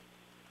not Russell.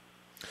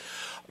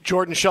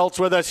 Jordan Schultz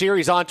with us here.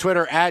 He's on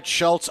Twitter at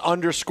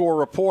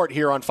Schultz_report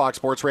here on Fox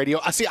Sports Radio.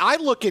 I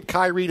look at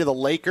Kyrie to the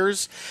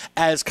Lakers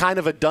as kind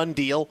of a done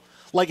deal.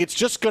 Like, it's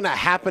just going to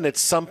happen at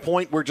some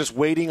point. We're just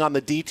waiting on the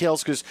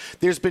details because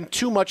there's been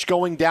too much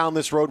going down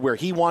this road where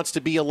he wants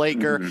to be a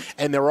Laker,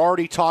 and they're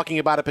already talking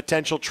about a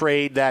potential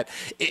trade that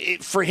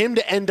for him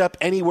to end up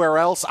anywhere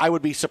else, I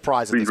would be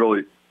surprised.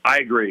 I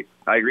agree.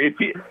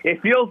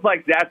 It feels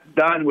like that's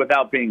done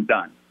without being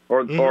done.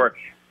 Or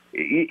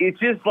it's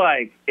just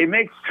like it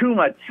makes too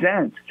much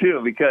sense,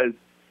 too,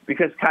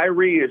 because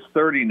Kyrie is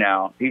 30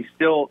 now. He's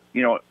still,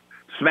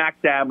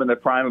 smack dab in the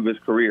prime of his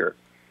career.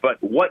 But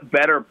what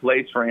better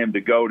place for him to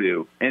go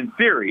to, in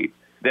theory,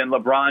 than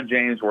LeBron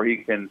James, where he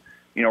can,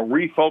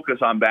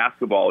 refocus on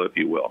basketball, if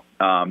you will,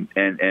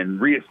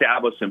 and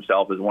reestablish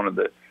himself as one of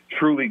the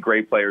truly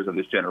great players of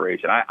this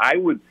generation. I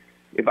would,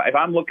 if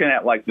I'm looking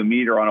at like the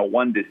meter on a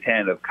 1 to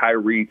 10 of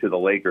Kyrie to the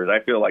Lakers,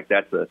 I feel like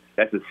that's a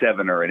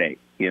 7 or an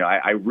 8.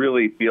 I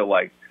really feel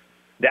like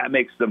that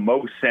makes the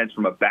most sense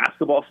from a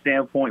basketball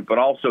standpoint, but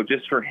also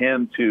just for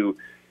him to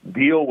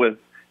deal with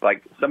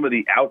like some of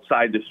the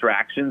outside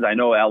distractions. I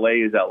know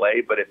LA is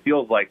LA, but it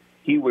feels like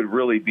he would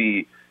really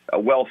be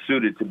well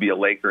suited to be a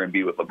Laker and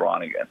be with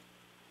LeBron again.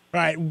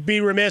 Right.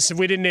 Be remiss if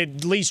we didn't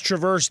at least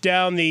traverse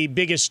down the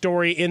biggest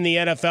story in the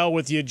NFL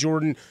with you,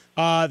 Jordan.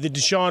 The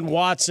Deshaun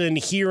Watson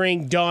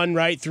hearing done,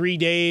 right? 3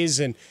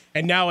 days, and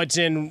now it's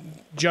in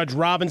Judge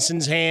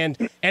Robinson's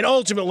hand, and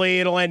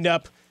ultimately it'll end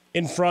up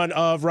in front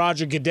of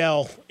Roger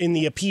Goodell in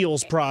the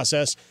appeals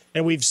process.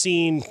 And we've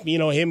seen,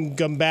 him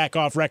come back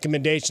off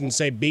recommendation and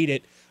say beat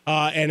it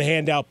and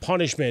hand out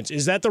punishments.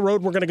 Is that the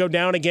road we're going to go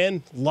down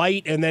again?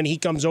 Light, and then he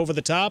comes over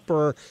the top,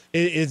 or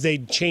is they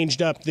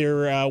changed up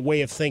their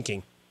way of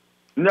thinking?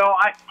 No,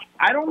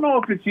 I don't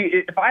know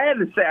if I had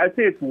to say, I'd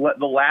say it's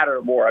the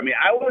latter more. I mean,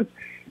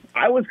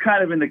 I was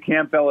kind of in the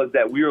camp, fellas,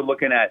 that we were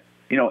looking at,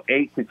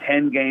 8 to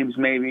 10 games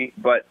maybe.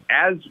 But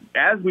as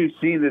we've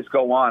seen this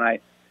go on,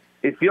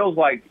 it feels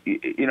like,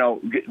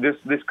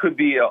 this could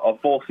be a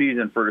full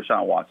season for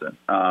Deshaun Watson.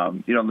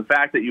 The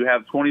fact that you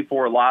have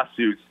 24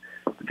 lawsuits,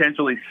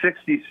 potentially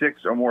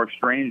 66 or more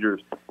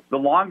strangers, the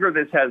longer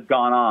this has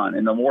gone on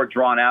and the more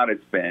drawn out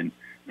it's been,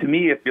 to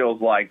me it feels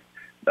like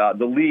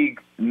the league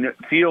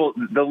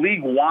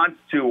wants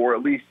to, or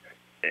at least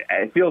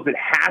it feels it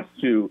has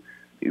to,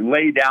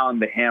 lay down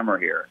the hammer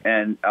here.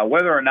 And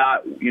whether or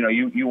not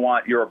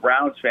you're a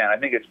Browns fan, I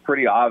think it's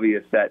pretty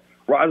obvious that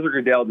Roger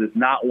Goodell does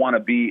not want to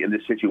be in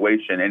this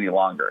situation any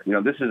longer.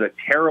 This is a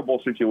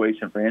terrible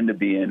situation for him to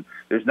be in.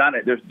 There's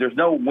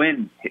no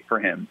win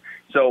for him.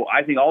 So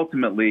I think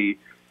ultimately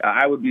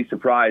I would be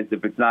surprised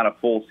if it's not a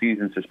full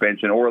season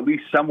suspension, or at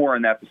least somewhere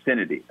in that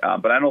vicinity.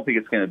 But I don't think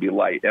it's going to be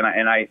light.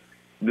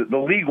 The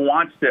league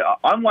wants to,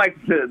 unlike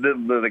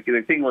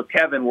the thing with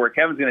Kevin, where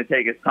Kevin's going to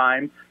take his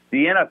time,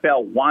 the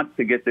NFL wants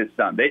to get this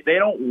done. They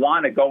don't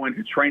want to go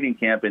into training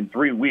camp in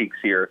 3 weeks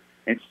here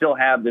and still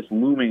have this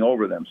looming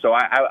over them. So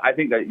I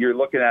think that you're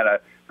looking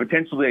at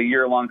potentially a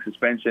year-long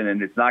suspension,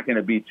 and it's not going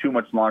to be too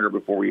much longer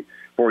before we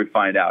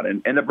find out.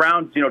 And the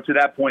Browns, to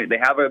that point, they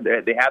have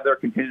their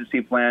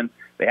contingency plan.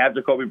 They have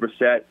Jacoby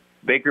Brissett.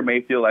 Baker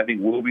Mayfield, I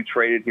think, will be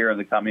traded here in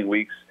the coming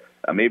weeks.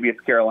 Maybe it's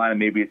Carolina,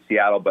 maybe it's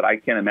Seattle, but I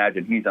can't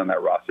imagine he's on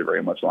that roster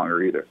very much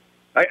longer either.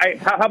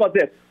 How about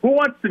this? Who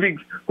wants to be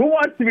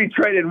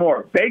traded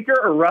more, Baker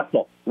or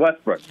Russell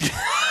Westbrook?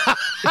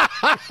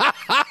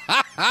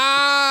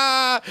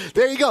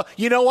 There you go.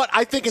 You know what?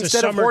 I think it's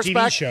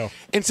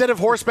instead of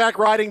horseback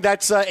riding,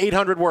 that's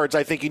 800 words.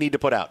 I think you need to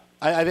put out.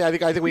 I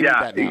think we need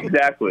that now.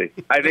 Exactly.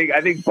 I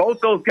think both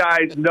those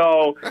guys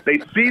know, they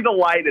see the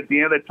light at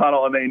the end of the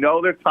tunnel, and they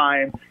know their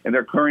time in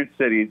their current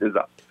cities is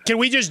up. Can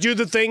we just do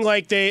the thing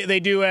like they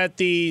do at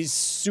the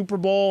Super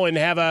Bowl and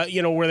have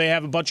where they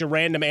have a bunch of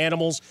random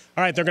animals?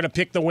 All right, they're going to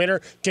pick the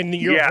winner. Can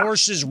your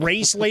horses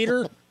race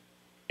later?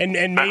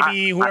 And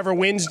maybe whoever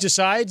wins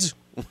decides?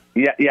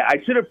 Yeah.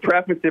 I should have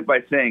prefaced it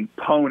by saying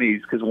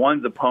ponies, because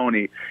one's a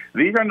pony.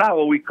 These are not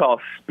what we call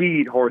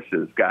speed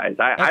horses, guys.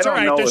 That's all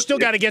right. They still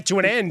got to get to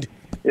an end.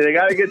 Yeah, they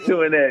got to get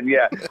to an end,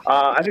 yeah.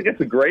 I think that's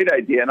a great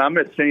idea, and I'm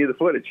going to send you the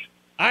footage.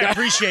 I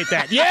appreciate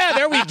that. Yeah,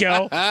 there we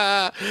go.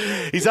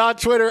 He's on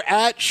Twitter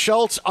at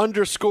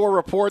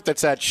Schultz_report.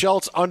 That's at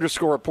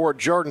Schultz_report.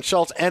 Jordan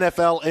Schultz,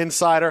 NFL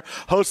insider,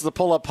 host of the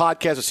Pull Up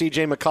Podcast with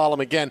CJ McCollum.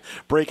 Again,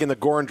 breaking the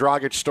Goran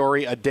Dragic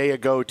story a day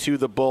ago to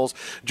the Bulls.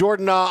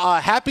 Jordan,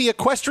 happy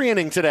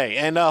equestrianing today,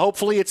 and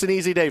hopefully it's an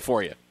easy day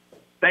for you.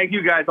 Thank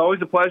you, guys.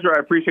 Always a pleasure. I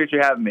appreciate you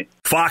having me.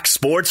 Fox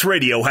Sports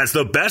Radio has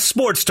the best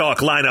sports talk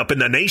lineup in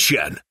the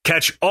nation.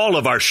 Catch all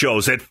of our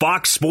shows at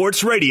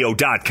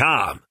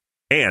foxsportsradio.com.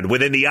 And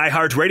within the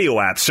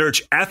iHeartRadio app,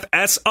 search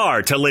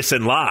FSR to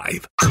listen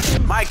live.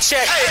 Mic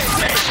check.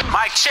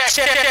 Mic check.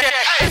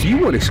 Do you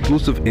want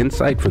exclusive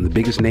insight from the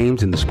biggest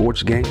names in the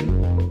sports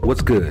game? What's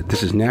good?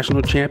 This is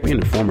national champion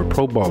and former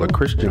pro baller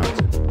Chris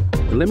Johnson.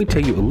 And let me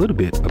tell you a little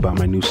bit about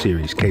my new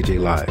series, KJ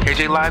Live.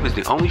 KJ Live is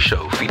the only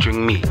show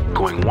featuring me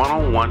going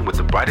one-on-one with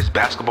the brightest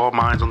basketball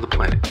minds on the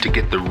planet to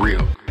get the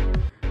real.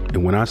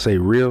 And when I say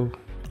real,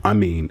 I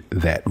mean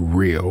that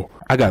real.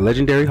 I got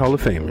legendary Hall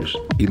of Famers,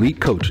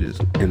 elite coaches,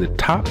 and the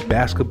top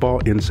basketball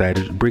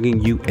insiders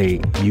bringing you a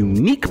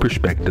unique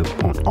perspective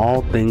on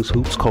all things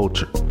hoops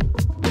culture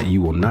that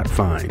you will not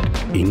find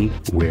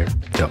anywhere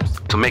else.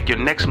 So make your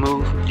next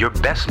move your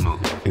best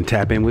move and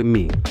tap in with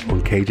me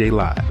on KJ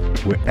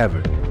Live,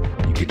 wherever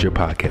you get your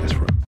podcast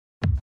from.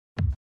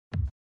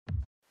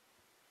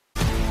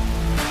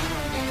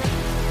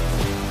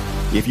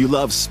 If you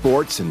love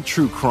sports and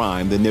true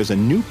crime, then there's a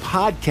new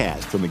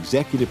podcast from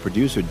executive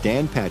producer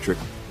Dan Patrick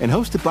and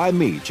hosted by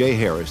me, Jay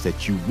Harris,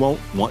 that you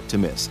won't want to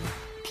miss.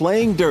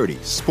 Playing Dirty: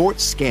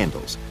 Sports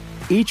Scandals.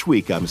 Each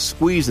week, I'm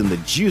squeezing the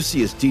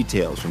juiciest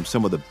details from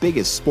some of the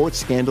biggest sports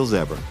scandals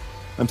ever.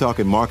 I'm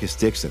talking Marcus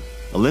Dixon,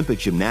 Olympic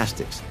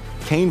gymnastics,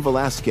 Cain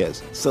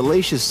Velasquez,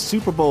 salacious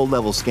Super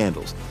Bowl-level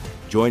scandals.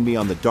 Join me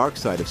on the dark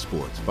side of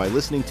sports by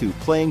listening to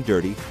Playing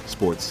Dirty: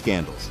 Sports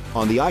Scandals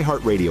on the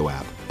iHeartRadio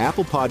app,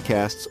 Apple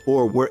Podcasts,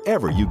 or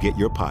wherever you get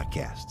your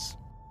podcasts.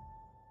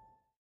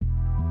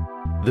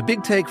 The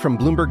Big Take from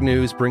Bloomberg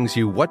News brings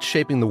you what's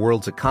shaping the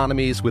world's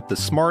economies with the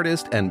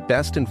smartest and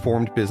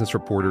best-informed business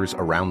reporters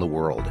around the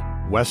world.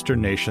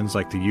 Western nations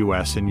like the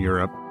U.S. and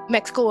Europe.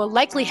 Mexico will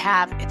likely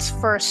have its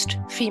first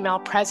female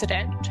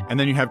president. And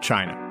then you have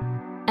China.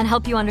 And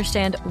help you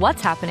understand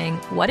what's happening,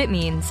 what it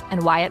means,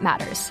 and why it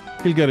matters.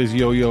 He'll get his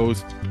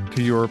yo-yos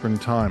to Europe in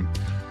time.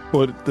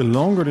 But the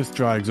longer this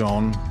drags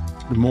on,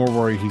 the more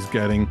worry he's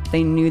getting.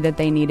 They knew that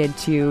they needed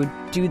to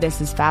do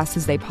this as fast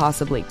as they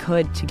possibly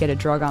could to get a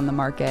drug on the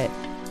market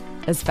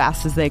as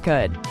fast as they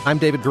could. I'm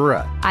David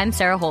Gura. I'm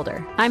Sarah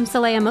Holder. I'm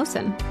Saleha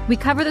Mohsen. We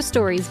cover the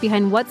stories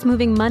behind what's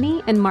moving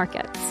money and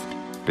markets.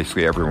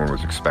 Basically, everyone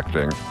was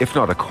expecting, if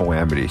not a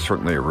calamity,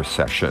 certainly a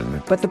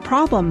recession. But the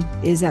problem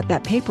is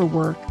that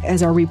paperwork,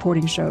 as our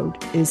reporting showed,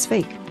 is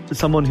fake. As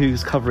someone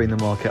who's covering the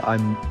market,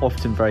 I'm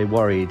often very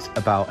worried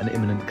about an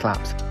imminent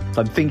collapse. So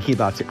I'm thinking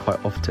about it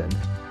quite often.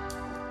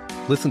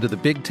 Listen to The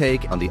Big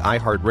Take on the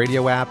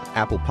iHeartRadio app,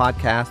 Apple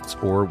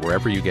Podcasts, or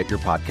wherever you get your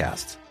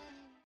podcasts.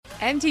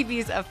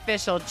 MTV's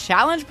official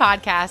Challenge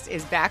podcast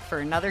is back for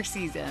another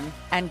season.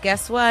 And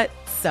guess what?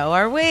 So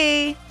are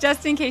we.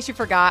 Just in case you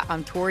forgot,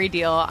 I'm Tori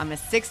Deal. I'm a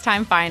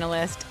 6-time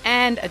finalist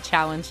and a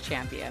Challenge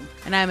champion.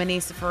 And I'm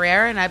Anissa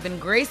Ferreira, and I've been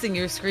gracing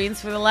your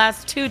screens for the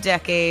last 2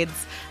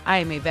 decades. I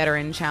am a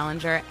veteran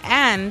challenger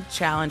and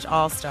Challenge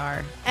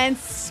All-Star. And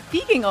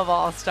speaking of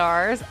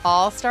All-Stars,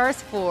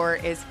 All-Stars 4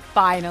 is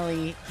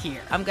finally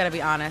here. I'm going to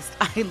be honest.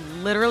 I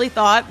literally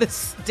thought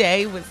this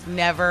day was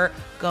never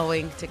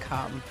going to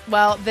come.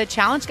 Well, the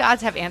Challenge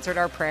gods have answered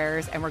our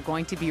prayers, and we're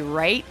going to be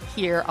right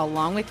here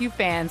along with you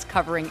fans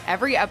covering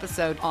every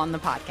episode on the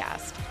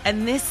podcast.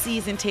 And this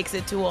season takes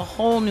it to a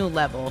whole new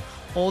level.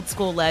 Old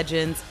school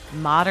legends,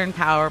 modern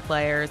power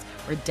players,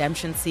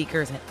 redemption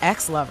seekers, and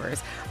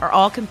ex-lovers are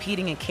all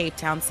competing in Cape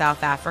Town,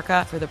 South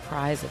Africa for the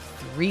prize of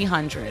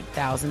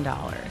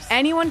 $300,000.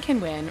 Anyone can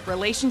win,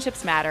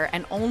 relationships matter,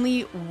 and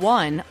only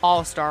one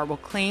All-Star will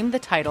claim the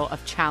title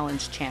of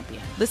Challenge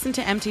champion. Listen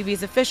to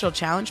MTV's official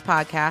Challenge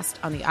podcast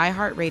on the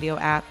iHeartRadio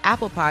app,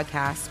 Apple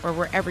Podcasts, or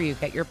wherever you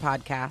get your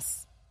podcasts.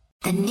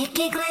 The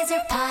Nikki Glaser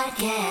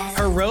Podcast.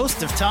 Her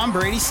roast of Tom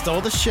Brady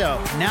stole the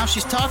show. Now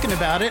she's talking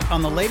about it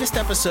on the latest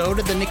episode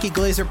of the Nikki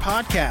Glaser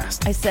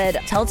Podcast. I said,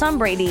 tell Tom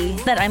Brady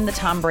that I'm the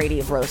Tom Brady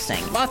of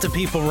roasting. Lots of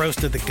people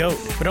roasted the GOAT,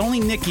 but only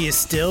Nikki is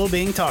still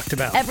being talked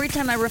about. Every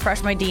time I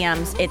refresh my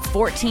DMs, it's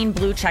 14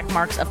 blue check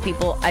marks of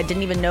people I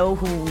didn't even know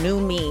who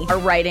knew me are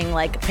writing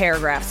like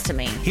paragraphs to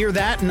me. Hear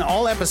that in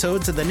all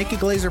episodes of the Nikki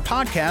Glaser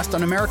Podcast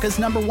on America's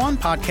 #1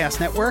 podcast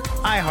network,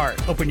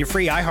 iHeart. Open your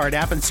free iHeart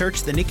app and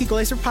search the Nikki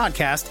Glaser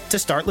Podcast to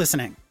start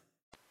listening.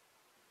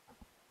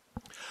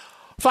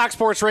 Fox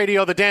Sports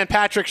Radio, the Dan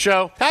Patrick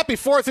Show. Happy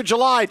 4th of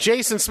July.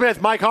 Jason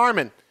Smith, Mike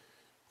Harmon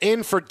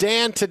in for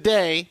Dan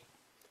today.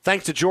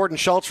 Thanks to Jordan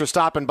Schultz for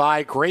stopping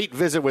by. Great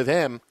visit with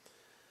him.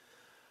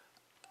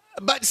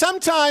 But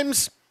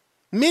sometimes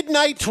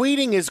midnight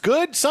tweeting is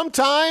good.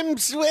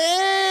 Sometimes,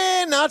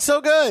 not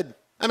so good.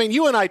 I mean,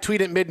 you and I tweet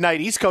at midnight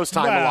East Coast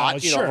time a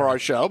lot, sure. for our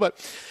show, but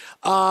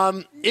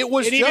it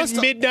was and just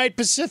even midnight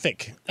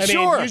Pacific. I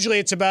mean, usually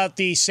it's about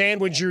the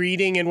sandwich you're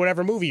eating and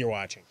whatever movie you're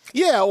watching.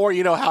 Yeah, or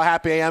how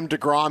happy I am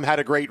DeGrom had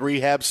a great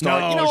rehab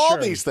start. All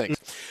these things.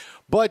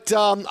 But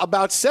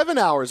about 7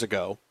 hours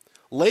ago,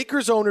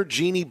 Lakers owner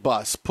Jeanie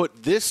Buss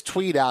put this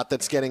tweet out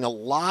that's getting a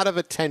lot of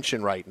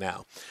attention right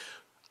now.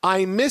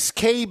 I miss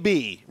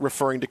KB,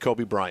 referring to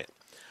Kobe Bryant.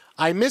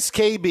 I miss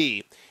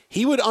KB.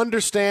 He would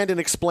understand and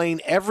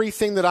explain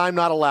everything that I'm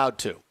not allowed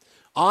to.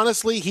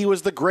 Honestly, he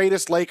was the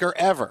greatest Laker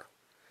ever.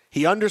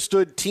 He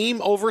understood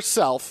team over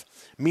self,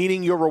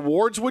 meaning your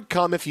rewards would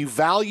come if you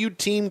valued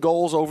team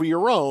goals over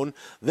your own,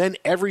 then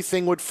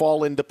everything would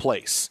fall into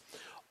place.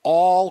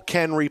 All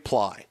can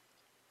reply.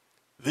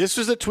 This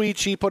was a tweet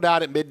she put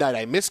out at midnight.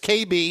 I miss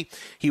KB.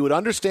 He would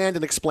understand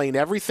and explain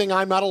everything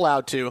I'm not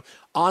allowed to.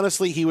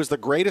 Honestly, he was the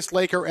greatest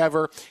Laker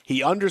ever.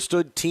 He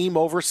understood team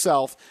over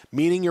self,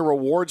 meaning your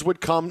rewards would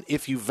come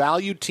if you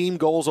valued team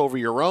goals over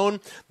your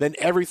own, then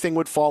everything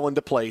would fall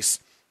into place.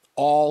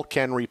 All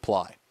can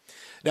reply.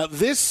 Now,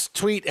 this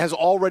tweet has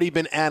already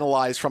been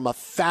analyzed from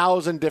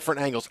 1,000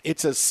 different angles.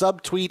 It's a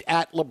subtweet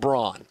at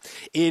LeBron.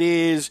 It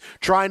is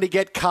trying to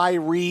get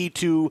Kyrie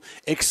to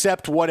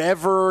accept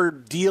whatever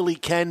deal he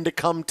can to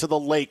come to the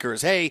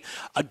Lakers. Hey,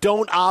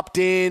 don't opt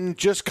in.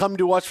 Just come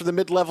to us for the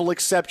mid-level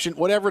exception,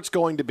 whatever it's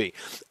going to be.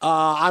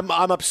 I'm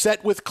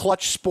upset with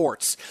Clutch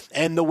Sports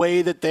and the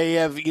way that they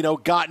have,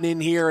 gotten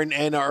in here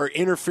and are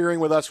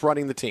interfering with us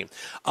running the team.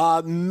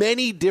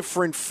 Many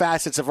different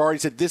facets have already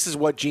said this is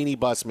what Jeanie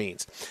Buss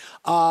means.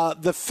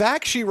 The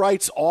fact she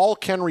writes all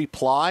can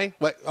reply.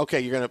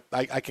 Okay,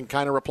 I can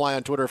kind of reply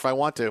on Twitter if I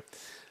want to.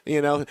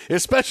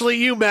 Especially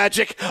you,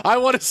 Magic. I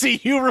want to see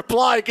you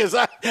reply because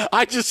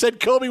I just said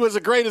Kobe was the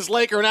greatest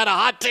Laker and had a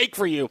hot take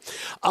for you.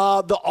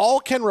 The all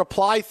can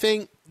reply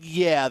thing.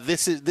 Yeah,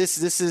 this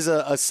is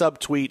a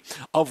subtweet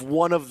of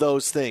one of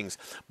those things.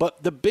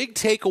 But the big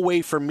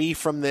takeaway for me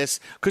from this,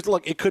 because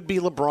look, it could be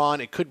LeBron,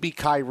 it could be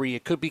Kyrie,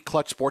 it could be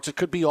Clutch Sports, it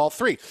could be all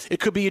three. It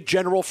could be a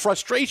general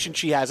frustration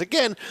she has.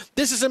 Again,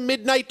 this is a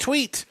midnight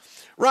tweet.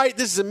 right?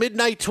 This is a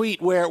midnight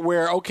tweet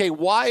where okay,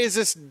 why is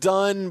this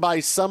done by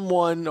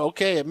someone?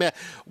 Okay,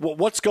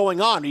 what's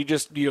going on?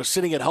 You're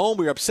sitting at home.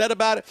 You're upset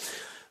about it.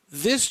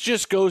 This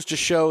just goes to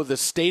show the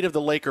state of the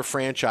Laker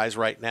franchise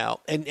right now.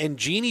 And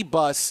Jeanie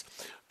Buss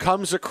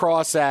comes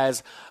across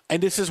as,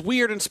 and this is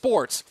weird in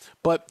sports,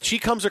 but she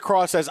comes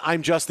across as,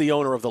 I'm just the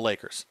owner of the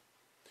Lakers.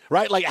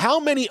 Right? Like, how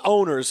many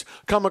owners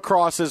come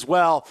across as,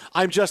 well,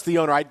 I'm just the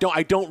owner. I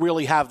don't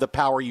really have the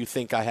power you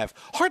think I have.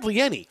 Hardly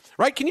any,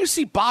 right? Can you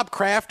see Bob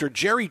Kraft or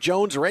Jerry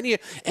Jones or any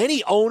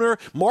owner,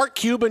 Mark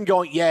Cuban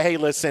going, yeah, hey,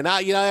 listen,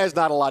 there's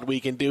not a lot we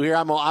can do here.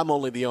 I'm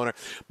only the owner.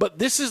 But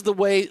this is the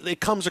way it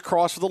comes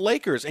across for the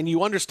Lakers, and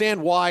you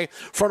understand why,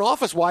 front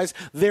office-wise,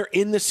 they're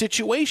in the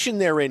situation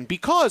they're in,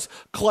 because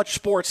Clutch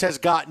Sports has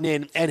gotten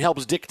in and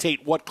helps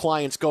dictate what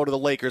clients go to the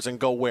Lakers and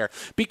go where.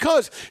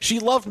 Because she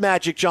loved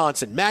Magic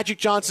Johnson. Magic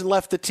Johnson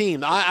left the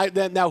team.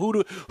 Now,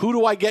 who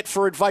do I get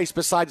for advice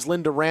besides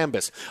Linda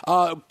Rambis?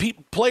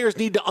 Players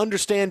need to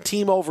understand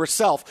team over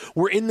self.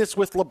 We're in this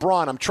with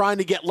LeBron. I'm trying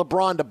to get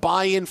LeBron to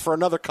buy in for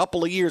another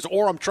couple of years,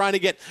 or I'm trying to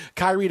get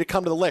Kyrie to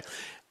come to the Lakers.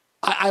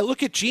 I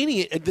look at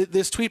Jeanie,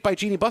 this tweet by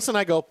Jeanie Buss, and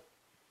I go,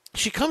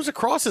 she comes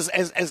across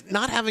as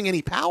not having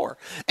any power.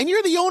 And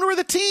you're the owner of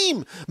the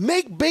team.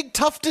 Make big,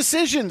 tough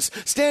decisions.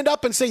 Stand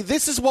up and say,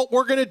 this is what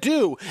we're going to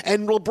do.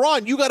 And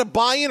LeBron, you got to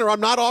buy in, or I'm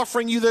not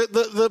offering you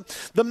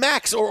the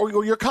max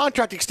or your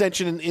contract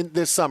extension in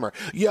this summer.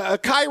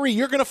 Kyrie,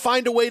 you're going to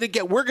find a way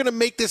we're going to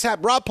make this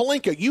happen. Rob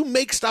Pelinka, you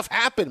make stuff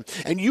happen,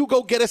 and you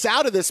go get us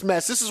out of this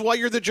mess. This is why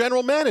you're the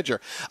general manager.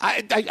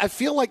 I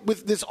feel like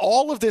with this,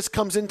 all of this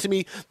comes into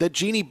me that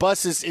Jeanie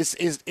Buss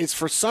is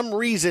for some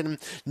reason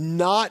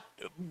not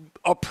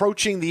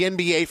approaching the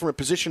NBA from a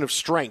position of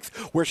strength,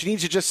 where she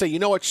needs to just say, you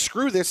know what,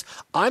 screw this.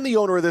 I'm the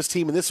owner of this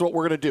team, and this is what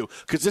we're going to do,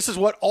 because this is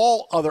what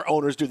all other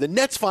owners do. The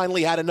Nets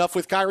finally had enough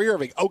with Kyrie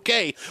Irving.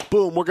 Okay,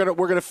 boom, we're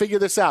going to figure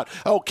this out.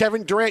 Oh,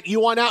 Kevin Durant, you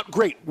want out?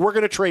 Great, we're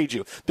going to trade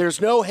you.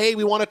 There's no, hey,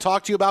 we want to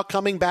talk to you about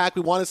coming back.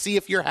 We want to see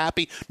if you're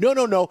happy.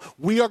 No.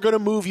 We are going to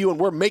move you, and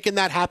we're making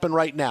that happen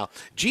right now.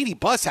 Jeanie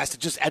Buss has to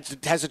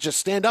just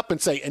stand up and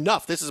say,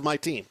 enough. This is my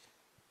team.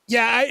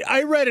 Yeah,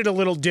 I read it a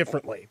little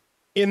differently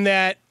in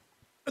that,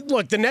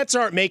 look, the Nets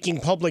aren't making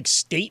public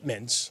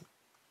statements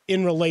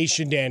in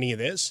relation to any of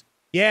this.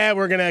 Yeah,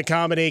 we're going to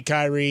accommodate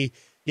Kyrie.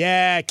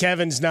 Yeah,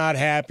 Kevin's not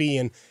happy.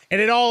 And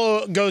it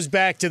all goes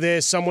back to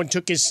this. Someone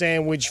took his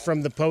sandwich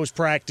from the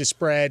post-practice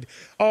spread.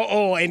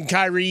 And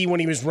Kyrie, when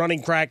he was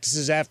running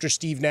practices after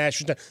Steve Nash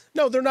was done.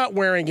 No, they're not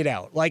wearing it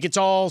out. Like, it's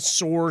all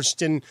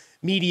sourced and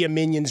media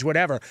minions,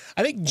 whatever.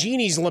 I think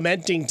Jeannie's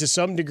lamenting to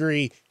some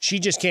degree. She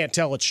just can't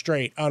tell it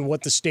straight on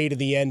what the state of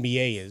the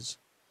NBA is.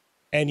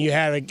 And you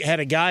had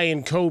a guy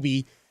in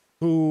Kobe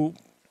who,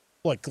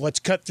 look, let's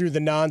cut through the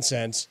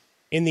nonsense.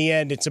 In the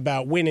end, it's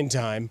about winning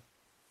time.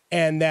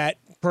 And that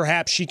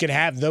perhaps she could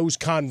have those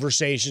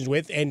conversations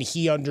with, and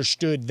he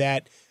understood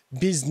that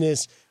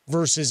business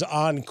versus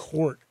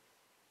on-court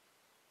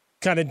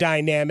kind of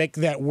dynamic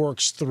that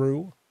works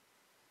through.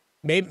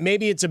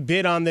 Maybe it's a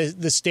bit on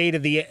the state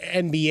of the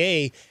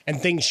NBA and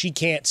things she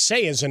can't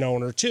say as an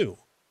owner, too,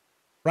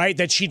 right?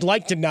 That she'd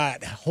like to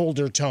not hold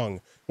her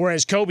tongue.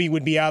 Whereas Kobe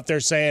would be out there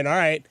saying, all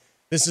right,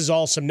 this is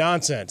all some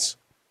nonsense.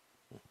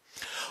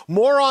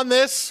 More on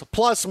this,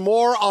 plus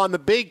more on the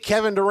big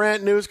Kevin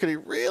Durant news. Could he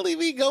really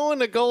be going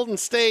to Golden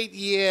State?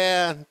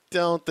 Yeah,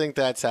 don't think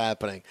that's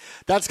happening.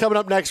 That's coming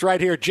up next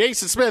right here.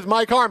 Jason Smith,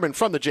 Mike Harmon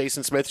from The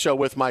Jason Smith Show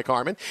with Mike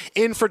Harmon.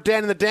 In for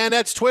Dan and the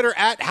Danettes. Twitter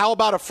at How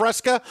About a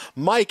Fresca.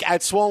 Mike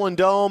at Swollen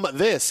Dome.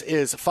 This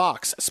is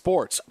Fox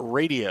Sports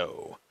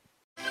Radio.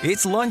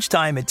 It's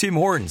lunchtime at Tim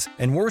Hortons,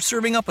 and we're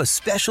serving up a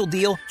special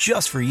deal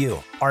just for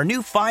you. Our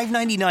new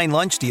 $5.99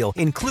 lunch deal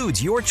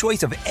includes your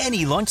choice of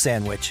any lunch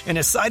sandwich and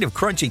a side of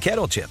crunchy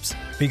kettle chips.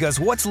 Because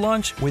what's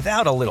lunch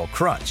without a little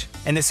crunch?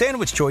 And the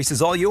sandwich choice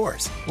is all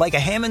yours, like a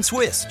ham and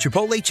Swiss,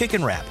 Chipotle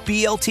chicken wrap,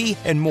 BLT,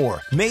 and more,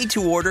 made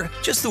to order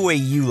just the way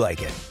you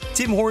like it.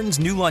 Tim Hortons'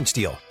 new lunch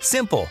deal.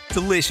 Simple,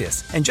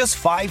 delicious, and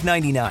just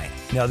 $5.99.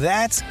 Now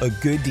that's a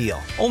good deal.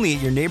 Only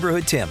at your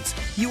neighborhood Tim's.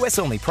 U.S.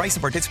 only. Price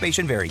and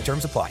participation vary.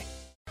 Terms apply.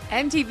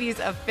 MTV's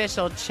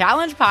official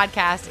Challenge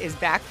podcast is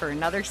back for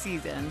another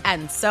season.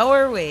 And so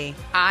are we.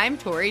 I'm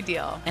Tori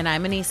Deal. And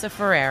I'm Anissa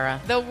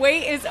Ferreira. The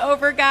wait is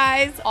over,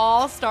 guys.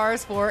 All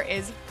Stars 4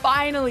 is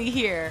finally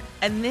here.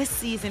 And this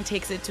season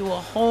takes it to a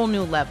whole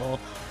new level.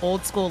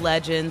 Old school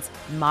legends,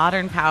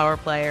 modern power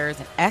players,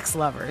 and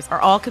ex-lovers are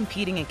all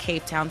competing in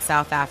Cape Town,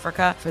 South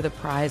Africa for the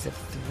prize of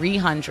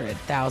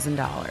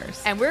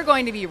 $300,000. And we're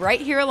going to be right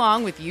here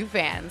along with you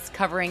fans,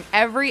 covering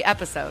every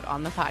episode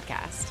on the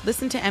podcast.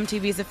 Listen to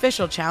MTV's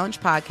official Challenge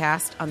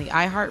podcast on the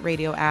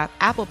iHeartRadio app,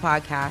 Apple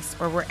Podcasts,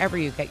 or wherever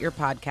you get your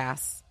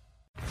podcasts.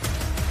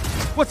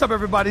 What's up,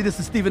 everybody? This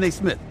is Stephen A.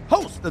 Smith,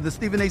 host of the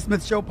Stephen A.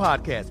 Smith Show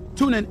podcast.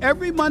 Tune in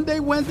every Monday,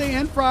 Wednesday,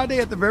 and Friday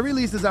at the very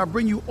least as I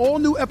bring you all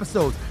new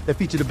episodes that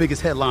feature the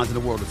biggest headlines in the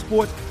world of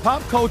sports,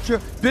 pop culture,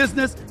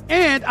 business,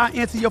 and I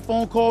answer your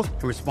phone calls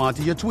and respond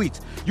to your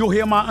tweets. You'll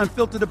hear my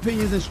unfiltered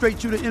opinions and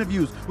straight-shooter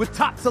interviews with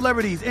top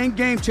celebrities and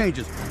game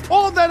changers.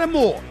 All that and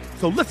more.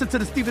 So listen to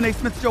the Stephen A.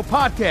 Smith Show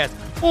podcast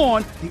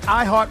on the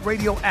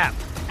iHeartRadio app,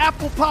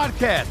 Apple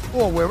Podcasts,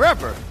 or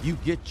wherever you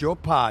get your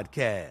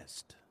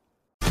podcast.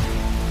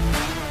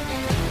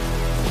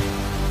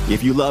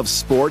 If you love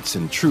sports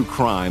and true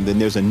crime, then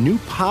there's a new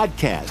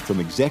podcast from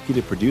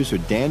executive producer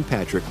Dan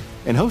Patrick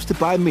and hosted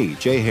by me,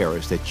 Jay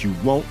Harris, that you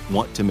won't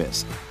want to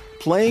miss.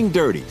 Playing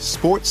Dirty: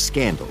 Sports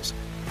Scandals.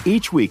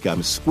 Each week,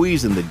 I'm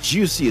squeezing the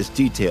juiciest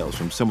details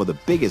from some of the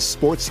biggest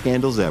sports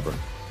scandals ever.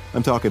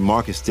 I'm talking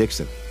Marcus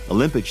Dixon,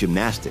 Olympic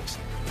gymnastics,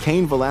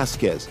 Cain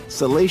Velasquez,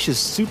 salacious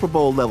Super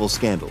Bowl-level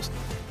scandals.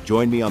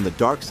 Join me on the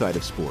dark side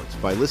of sports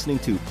by listening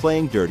to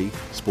Playing Dirty: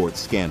 Sports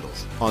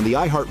Scandals on the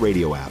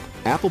iHeartRadio app,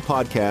 Apple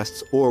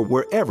Podcasts, or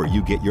wherever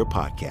you get your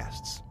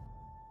podcasts.